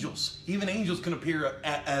ain't angels. Even angels can appear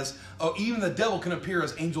as, even the devil can appear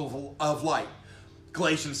as angel of light.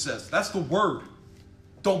 Galatians says, that's the word.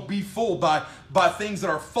 Don't be fooled by things that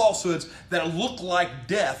are falsehoods that look like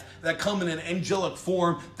death, that come in an angelic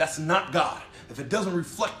form. That's not God. if it doesn't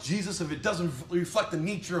reflect Jesus, if it doesn't reflect the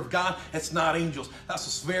nature of God, it's not angels.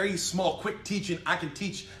 That's a very small, quick teaching. I can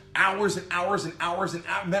teach hours and hours and hours and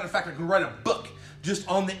hours. Matter of fact, I can write a book just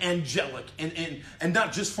on the angelic, and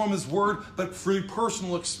not just from his word, but through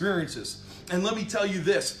personal experiences. And let me tell you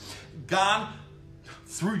this, God,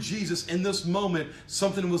 through Jesus, in this moment,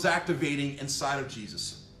 something was activating inside of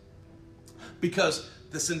Jesus. Because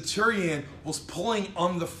the centurion was pulling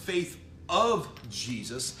on the faith of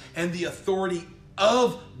Jesus and the authority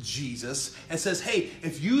of Jesus and says, hey,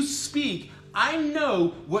 if you speak, I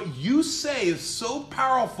know what you say is so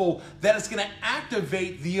powerful that it's going to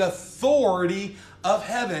activate the authority of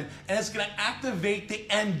heaven, and it's going to activate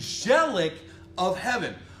the angelic of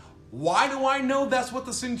heaven. Why do I know that's what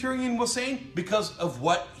the centurion was saying? Because of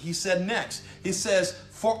what he said next. He says,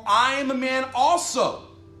 for I am a man also.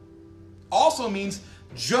 Also means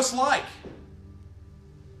just like.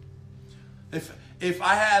 If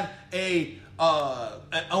I had an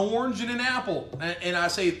orange and an apple, and I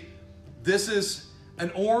say, this is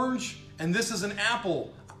an orange and this is an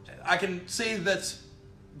apple, I can say that's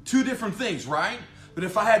two different things, right? But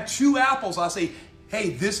if I had two apples, I say,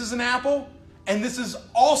 hey, this is an apple and this is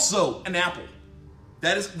also an apple.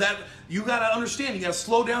 That you got to understand. You got to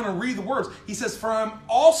slow down and read the words. He says, for I'm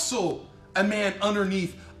also a man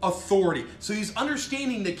underneath authority. So he's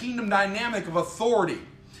understanding the kingdom dynamic of authority.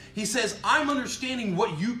 He says, I'm understanding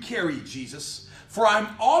what you carry, Jesus. For I'm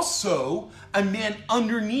also a man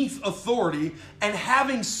underneath authority and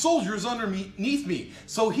having soldiers underneath me.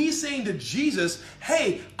 So he's saying to Jesus,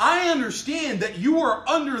 hey, I understand that you are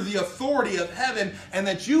under the authority of heaven and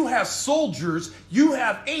that you have soldiers, you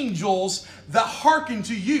have angels that hearken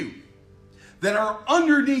to you, that are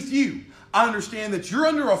underneath you. I understand that you're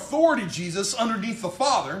under authority, Jesus, underneath the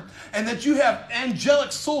Father, and that you have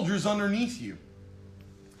angelic soldiers underneath you.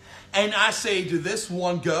 And I say to this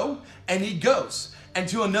one, go, and he goes. And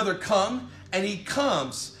to another, come, and he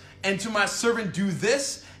comes. And to my servant, do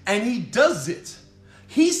this, and he does it.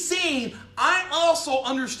 He's saying, I also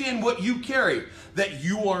understand what you carry, that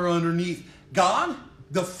you are underneath God,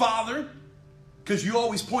 the Father, because you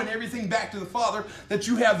always point everything back to the Father, that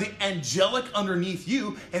you have the angelic underneath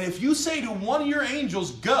you. And if you say to one of your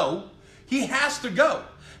angels, go, he has to go.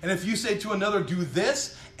 And if you say to another, do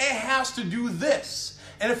this, it has to do this.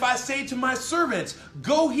 And if I say to my servants,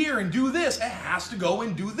 go here and do this, it has to go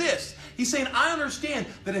and do this. He's saying, I understand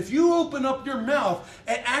that if you open up your mouth,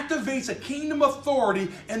 it activates a kingdom authority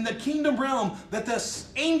in the kingdom realm, that the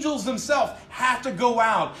angels themselves have to go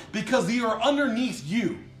out because they are underneath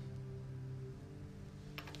you.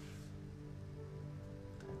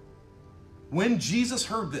 When Jesus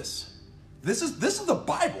heard this is the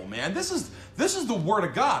Bible, man. This is the Word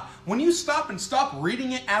of God. When you stop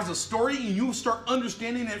reading it as a story and you start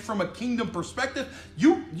understanding it from a kingdom perspective,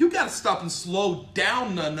 you got to stop and slow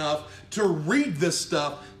down enough to read this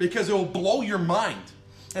stuff because it will blow your mind.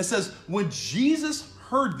 It says, when Jesus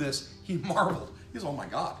heard this, he marveled. He said, oh my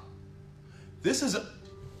God. This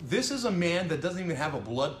is a man that doesn't even have a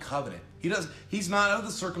blood covenant. He's not of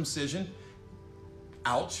the circumcision.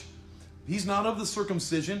 Ouch. He's not of the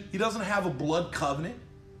circumcision. He doesn't have a blood covenant.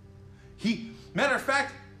 Matter of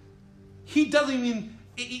fact, he doesn't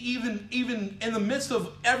even in the midst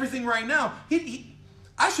of everything right now,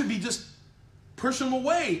 I should be just pushing him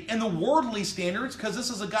away in the worldly standards because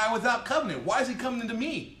this is a guy without covenant. Why is he coming to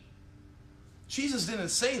me? Jesus didn't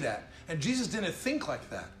say that, and Jesus didn't think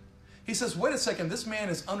like that. He says, wait a second, this man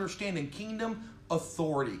is understanding kingdom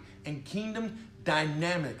authority and kingdom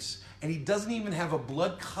dynamics. And he doesn't even have a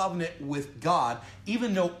blood covenant with God,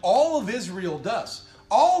 even though all of Israel does.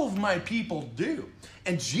 All of my people do.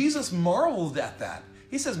 And Jesus marveled at that.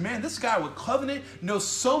 He says, man, this guy with covenant knows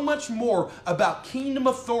so much more about kingdom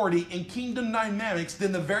authority and kingdom dynamics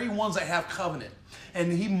than the very ones that have covenant.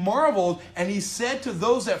 And he marveled, and he said to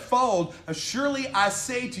those that followed, surely I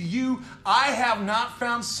say to you, I have not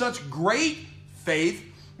found such great faith,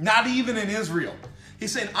 not even in Israel.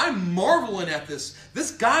 He's saying, I'm marveling at this. This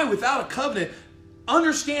guy without a covenant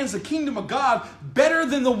understands the kingdom of God better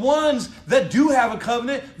than the ones that do have a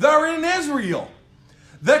covenant that are in Israel,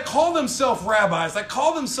 that call themselves rabbis, that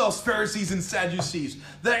call themselves Pharisees and Sadducees,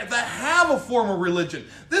 that have a form of religion.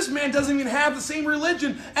 This man doesn't even have the same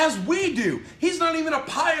religion as we do. He's not even a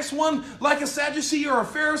pious one like a Sadducee or a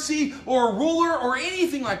Pharisee or a ruler or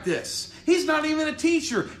anything like this. He's not even a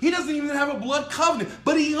teacher. He doesn't even have a blood covenant,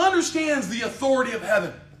 but he understands the authority of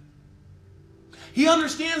heaven. He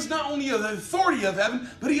understands not only the authority of heaven,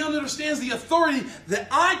 but he understands the authority that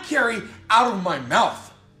I carry out of my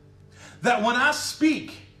mouth. That when I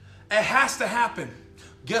speak, it has to happen.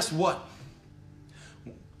 Guess what?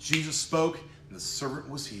 Jesus spoke and the servant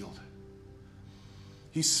was healed.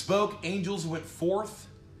 He spoke, angels went forth,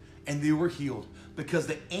 and they were healed. Because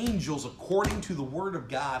the angels, according to the word of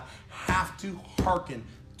God, have to hearken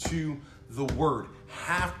to the word.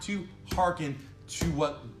 Have to hearken to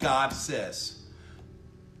what God says.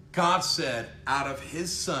 God said out of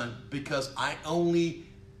his son, because I only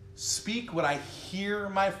speak what I hear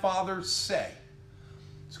my Father say.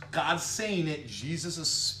 So God's saying it, Jesus is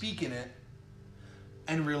speaking it,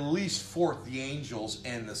 and released forth the angels,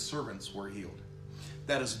 and the servants were healed.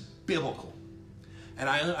 That is biblical. And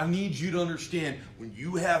I need you to understand, when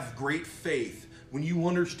you have great faith, when you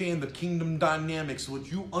understand the kingdom dynamics, when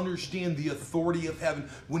you understand the authority of heaven,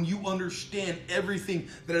 when you understand everything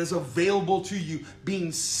that is available to you,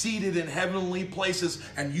 being seated in heavenly places,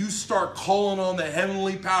 and you start calling on the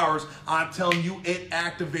heavenly powers, I'm telling you, it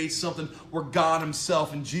activates something where God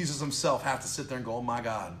himself and Jesus himself have to sit there and go, oh my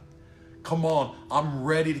God. Come on, I'm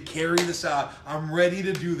ready to carry this out. I'm ready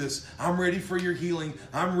to do this. I'm ready for your healing.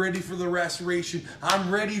 I'm ready for the restoration.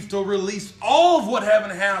 I'm ready to release all of what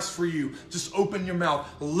heaven has for you. Just open your mouth.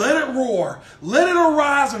 Let it roar. Let it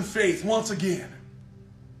arise in faith once again.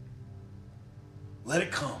 Let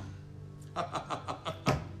it come.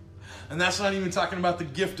 And that's not even talking about the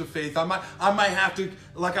gift of faith. I might have to,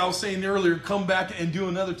 like I was saying earlier, come back and do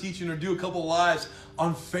another teaching or do a couple of lives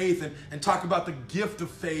on faith and talk about the gift of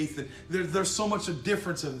faith. And there's so much a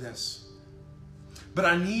difference in this. But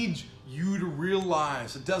I need you to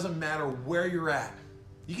realize it doesn't matter where you're at.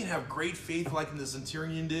 You can have great faith like the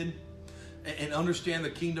centurion did and understand the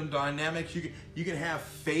kingdom dynamics. You can have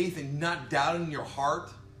faith and not doubt in your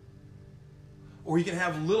heart. Or you can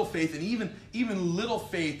have little faith, and even little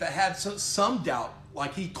faith that had some doubt,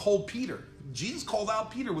 like he called Peter. Jesus called out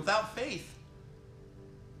Peter without faith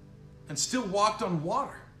and still walked on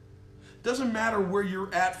water. Doesn't matter where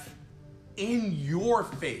you're at in your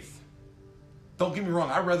faith. Don't get me wrong,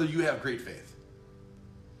 I'd rather you have great faith.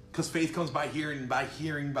 Because faith comes by hearing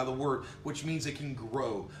by the word, which means it can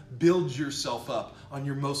grow. Build yourself up on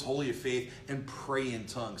your most holy of faith and pray in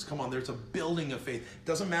tongues. Come on, there's a building of faith. It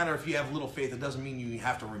doesn't matter if you have little faith. It doesn't mean you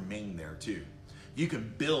have to remain there too. You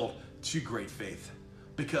can build to great faith.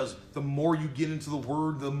 Because the more you get into the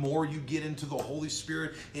word, the more you get into the Holy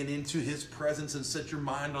Spirit and into his presence and set your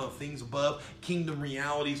mind on the things above, kingdom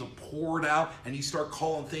realities are poured out, and you start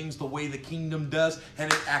calling things the way the kingdom does,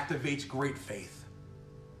 and it activates great faith.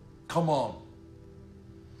 Come on.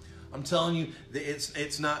 I'm telling you,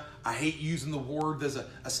 it's not, I hate using the word, there's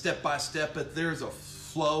a step-by-step, but there's a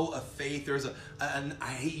flow of faith. I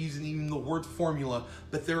hate using even the word formula,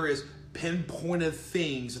 but there is pinpointed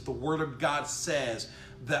things that the word of God says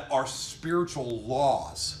that are spiritual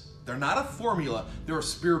laws. They're not a formula, they're a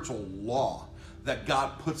spiritual law that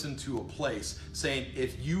God puts into a place, saying,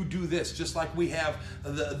 if you do this, just like we have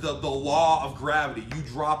the law of gravity, you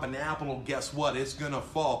drop an apple, guess what? It's gonna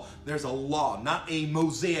fall. There's a law, not a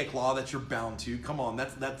Mosaic law that you're bound to. Come on,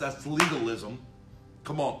 that's legalism.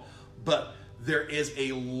 Come on. But there is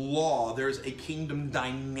a law, there's a kingdom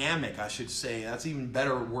dynamic, I should say. That's an even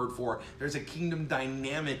better word for it. There's a kingdom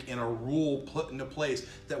dynamic and a rule put into place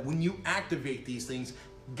that when you activate these things,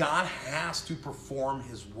 God has to perform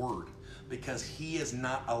his word. Because he is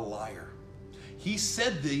not a liar. He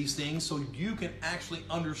said these things so you can actually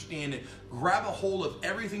understand it. Grab a hold of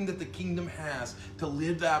everything that the kingdom has to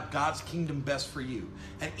live out God's kingdom best for you.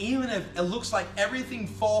 And even if it looks like everything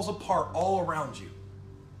falls apart all around you,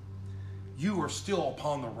 you are still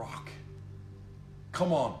upon the rock.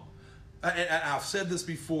 Come on. I've said this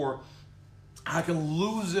before. I can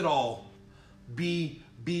lose it all. Be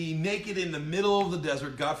naked in the middle of the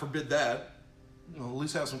desert. God forbid that. At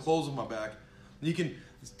least have some clothes on my back. You can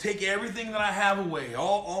take everything that I have away,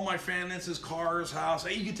 all my finances, cars, house.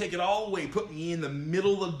 Hey, you can take it all away, put me in the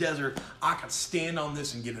middle of the desert. I can stand on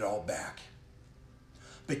this and get it all back.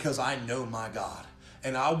 Because I know my God,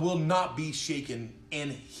 and I will not be shaken in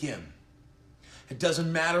him. It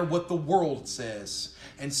doesn't matter what the world says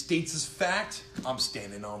and states as fact, I'm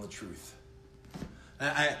standing on the truth.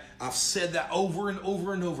 I've said that over and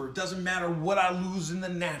over and over. It doesn't matter what I lose in the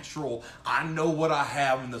natural. I know what I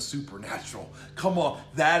have in the supernatural. Come on.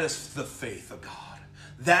 That is the faith of God.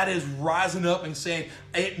 That is rising up and saying,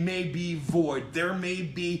 it may be void. There may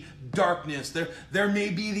be darkness. There may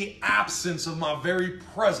be the absence of my very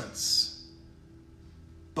presence.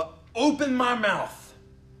 But open my mouth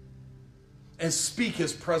and speak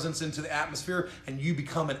his presence into the atmosphere, and you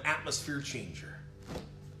become an atmosphere changer.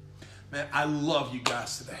 Man, I love you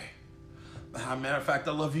guys today. As a matter of fact,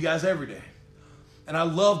 I love you guys every day. And I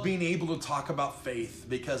love being able to talk about faith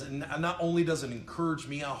because not only does it encourage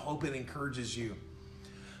me, I hope it encourages you.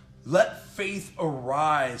 Let faith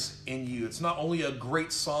arise in you. It's not only a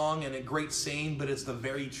great song and a great saying, but it's the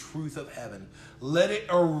very truth of heaven. Let it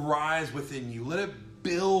arise within you. Let it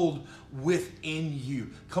build within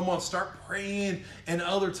you. Come on, start praying in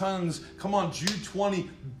other tongues. Come on, Jude 20.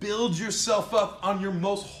 Build yourself up on your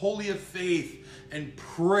most holy of faith and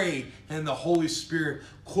pray in the Holy Spirit.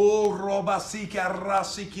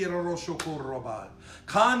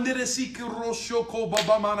 I'm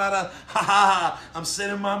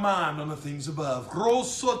setting my mind on the things above.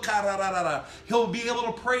 He'll be able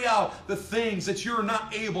to pray out the things that you're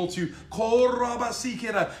not able to.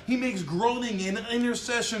 He makes groaning and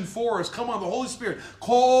intercession for us. Come on, the Holy Spirit.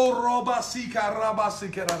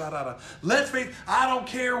 Let faith, I don't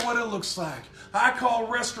care what it looks like. I call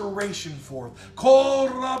restoration forth.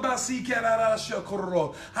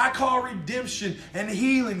 I call redemption and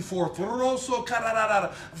healing forth.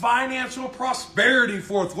 Financial prosperity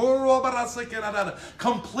forth.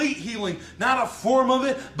 Complete healing. Not a form of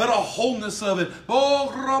it, but a wholeness of it.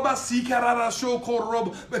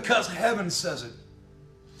 Because heaven says it.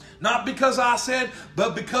 Not because I said,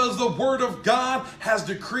 but because the Word of God has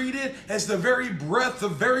decreed it as the very breath, the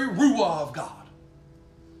very ruah of God.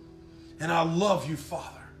 And I love you,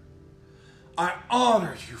 Father. I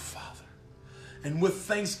honor you, Father. And with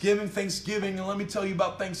Thanksgiving, and let me tell you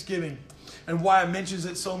about Thanksgiving and why it mentions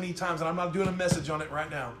it so many times, and I'm not doing a message on it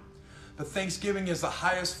right now. But Thanksgiving is the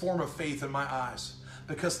highest form of faith in my eyes,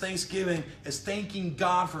 because Thanksgiving is thanking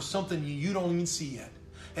God for something you don't even see yet.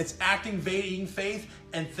 It's activating faith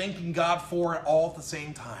and thanking God for it all at the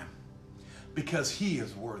same time, because He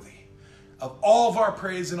is worthy of all of our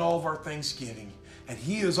praise and all of our thanksgiving. And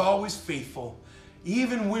He is always faithful.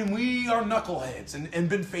 Even when we are knuckleheads and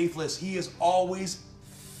been faithless, He is always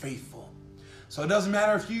faithful. So it doesn't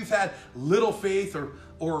matter if you've had little faith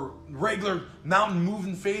or regular mountain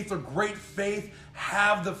moving faith or great faith.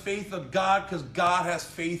 Have the faith of God, because God has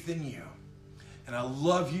faith in you. And I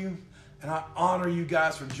love you, and I honor you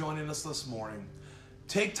guys for joining us this morning.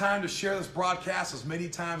 Take time to share this broadcast as many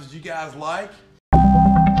times as you guys like.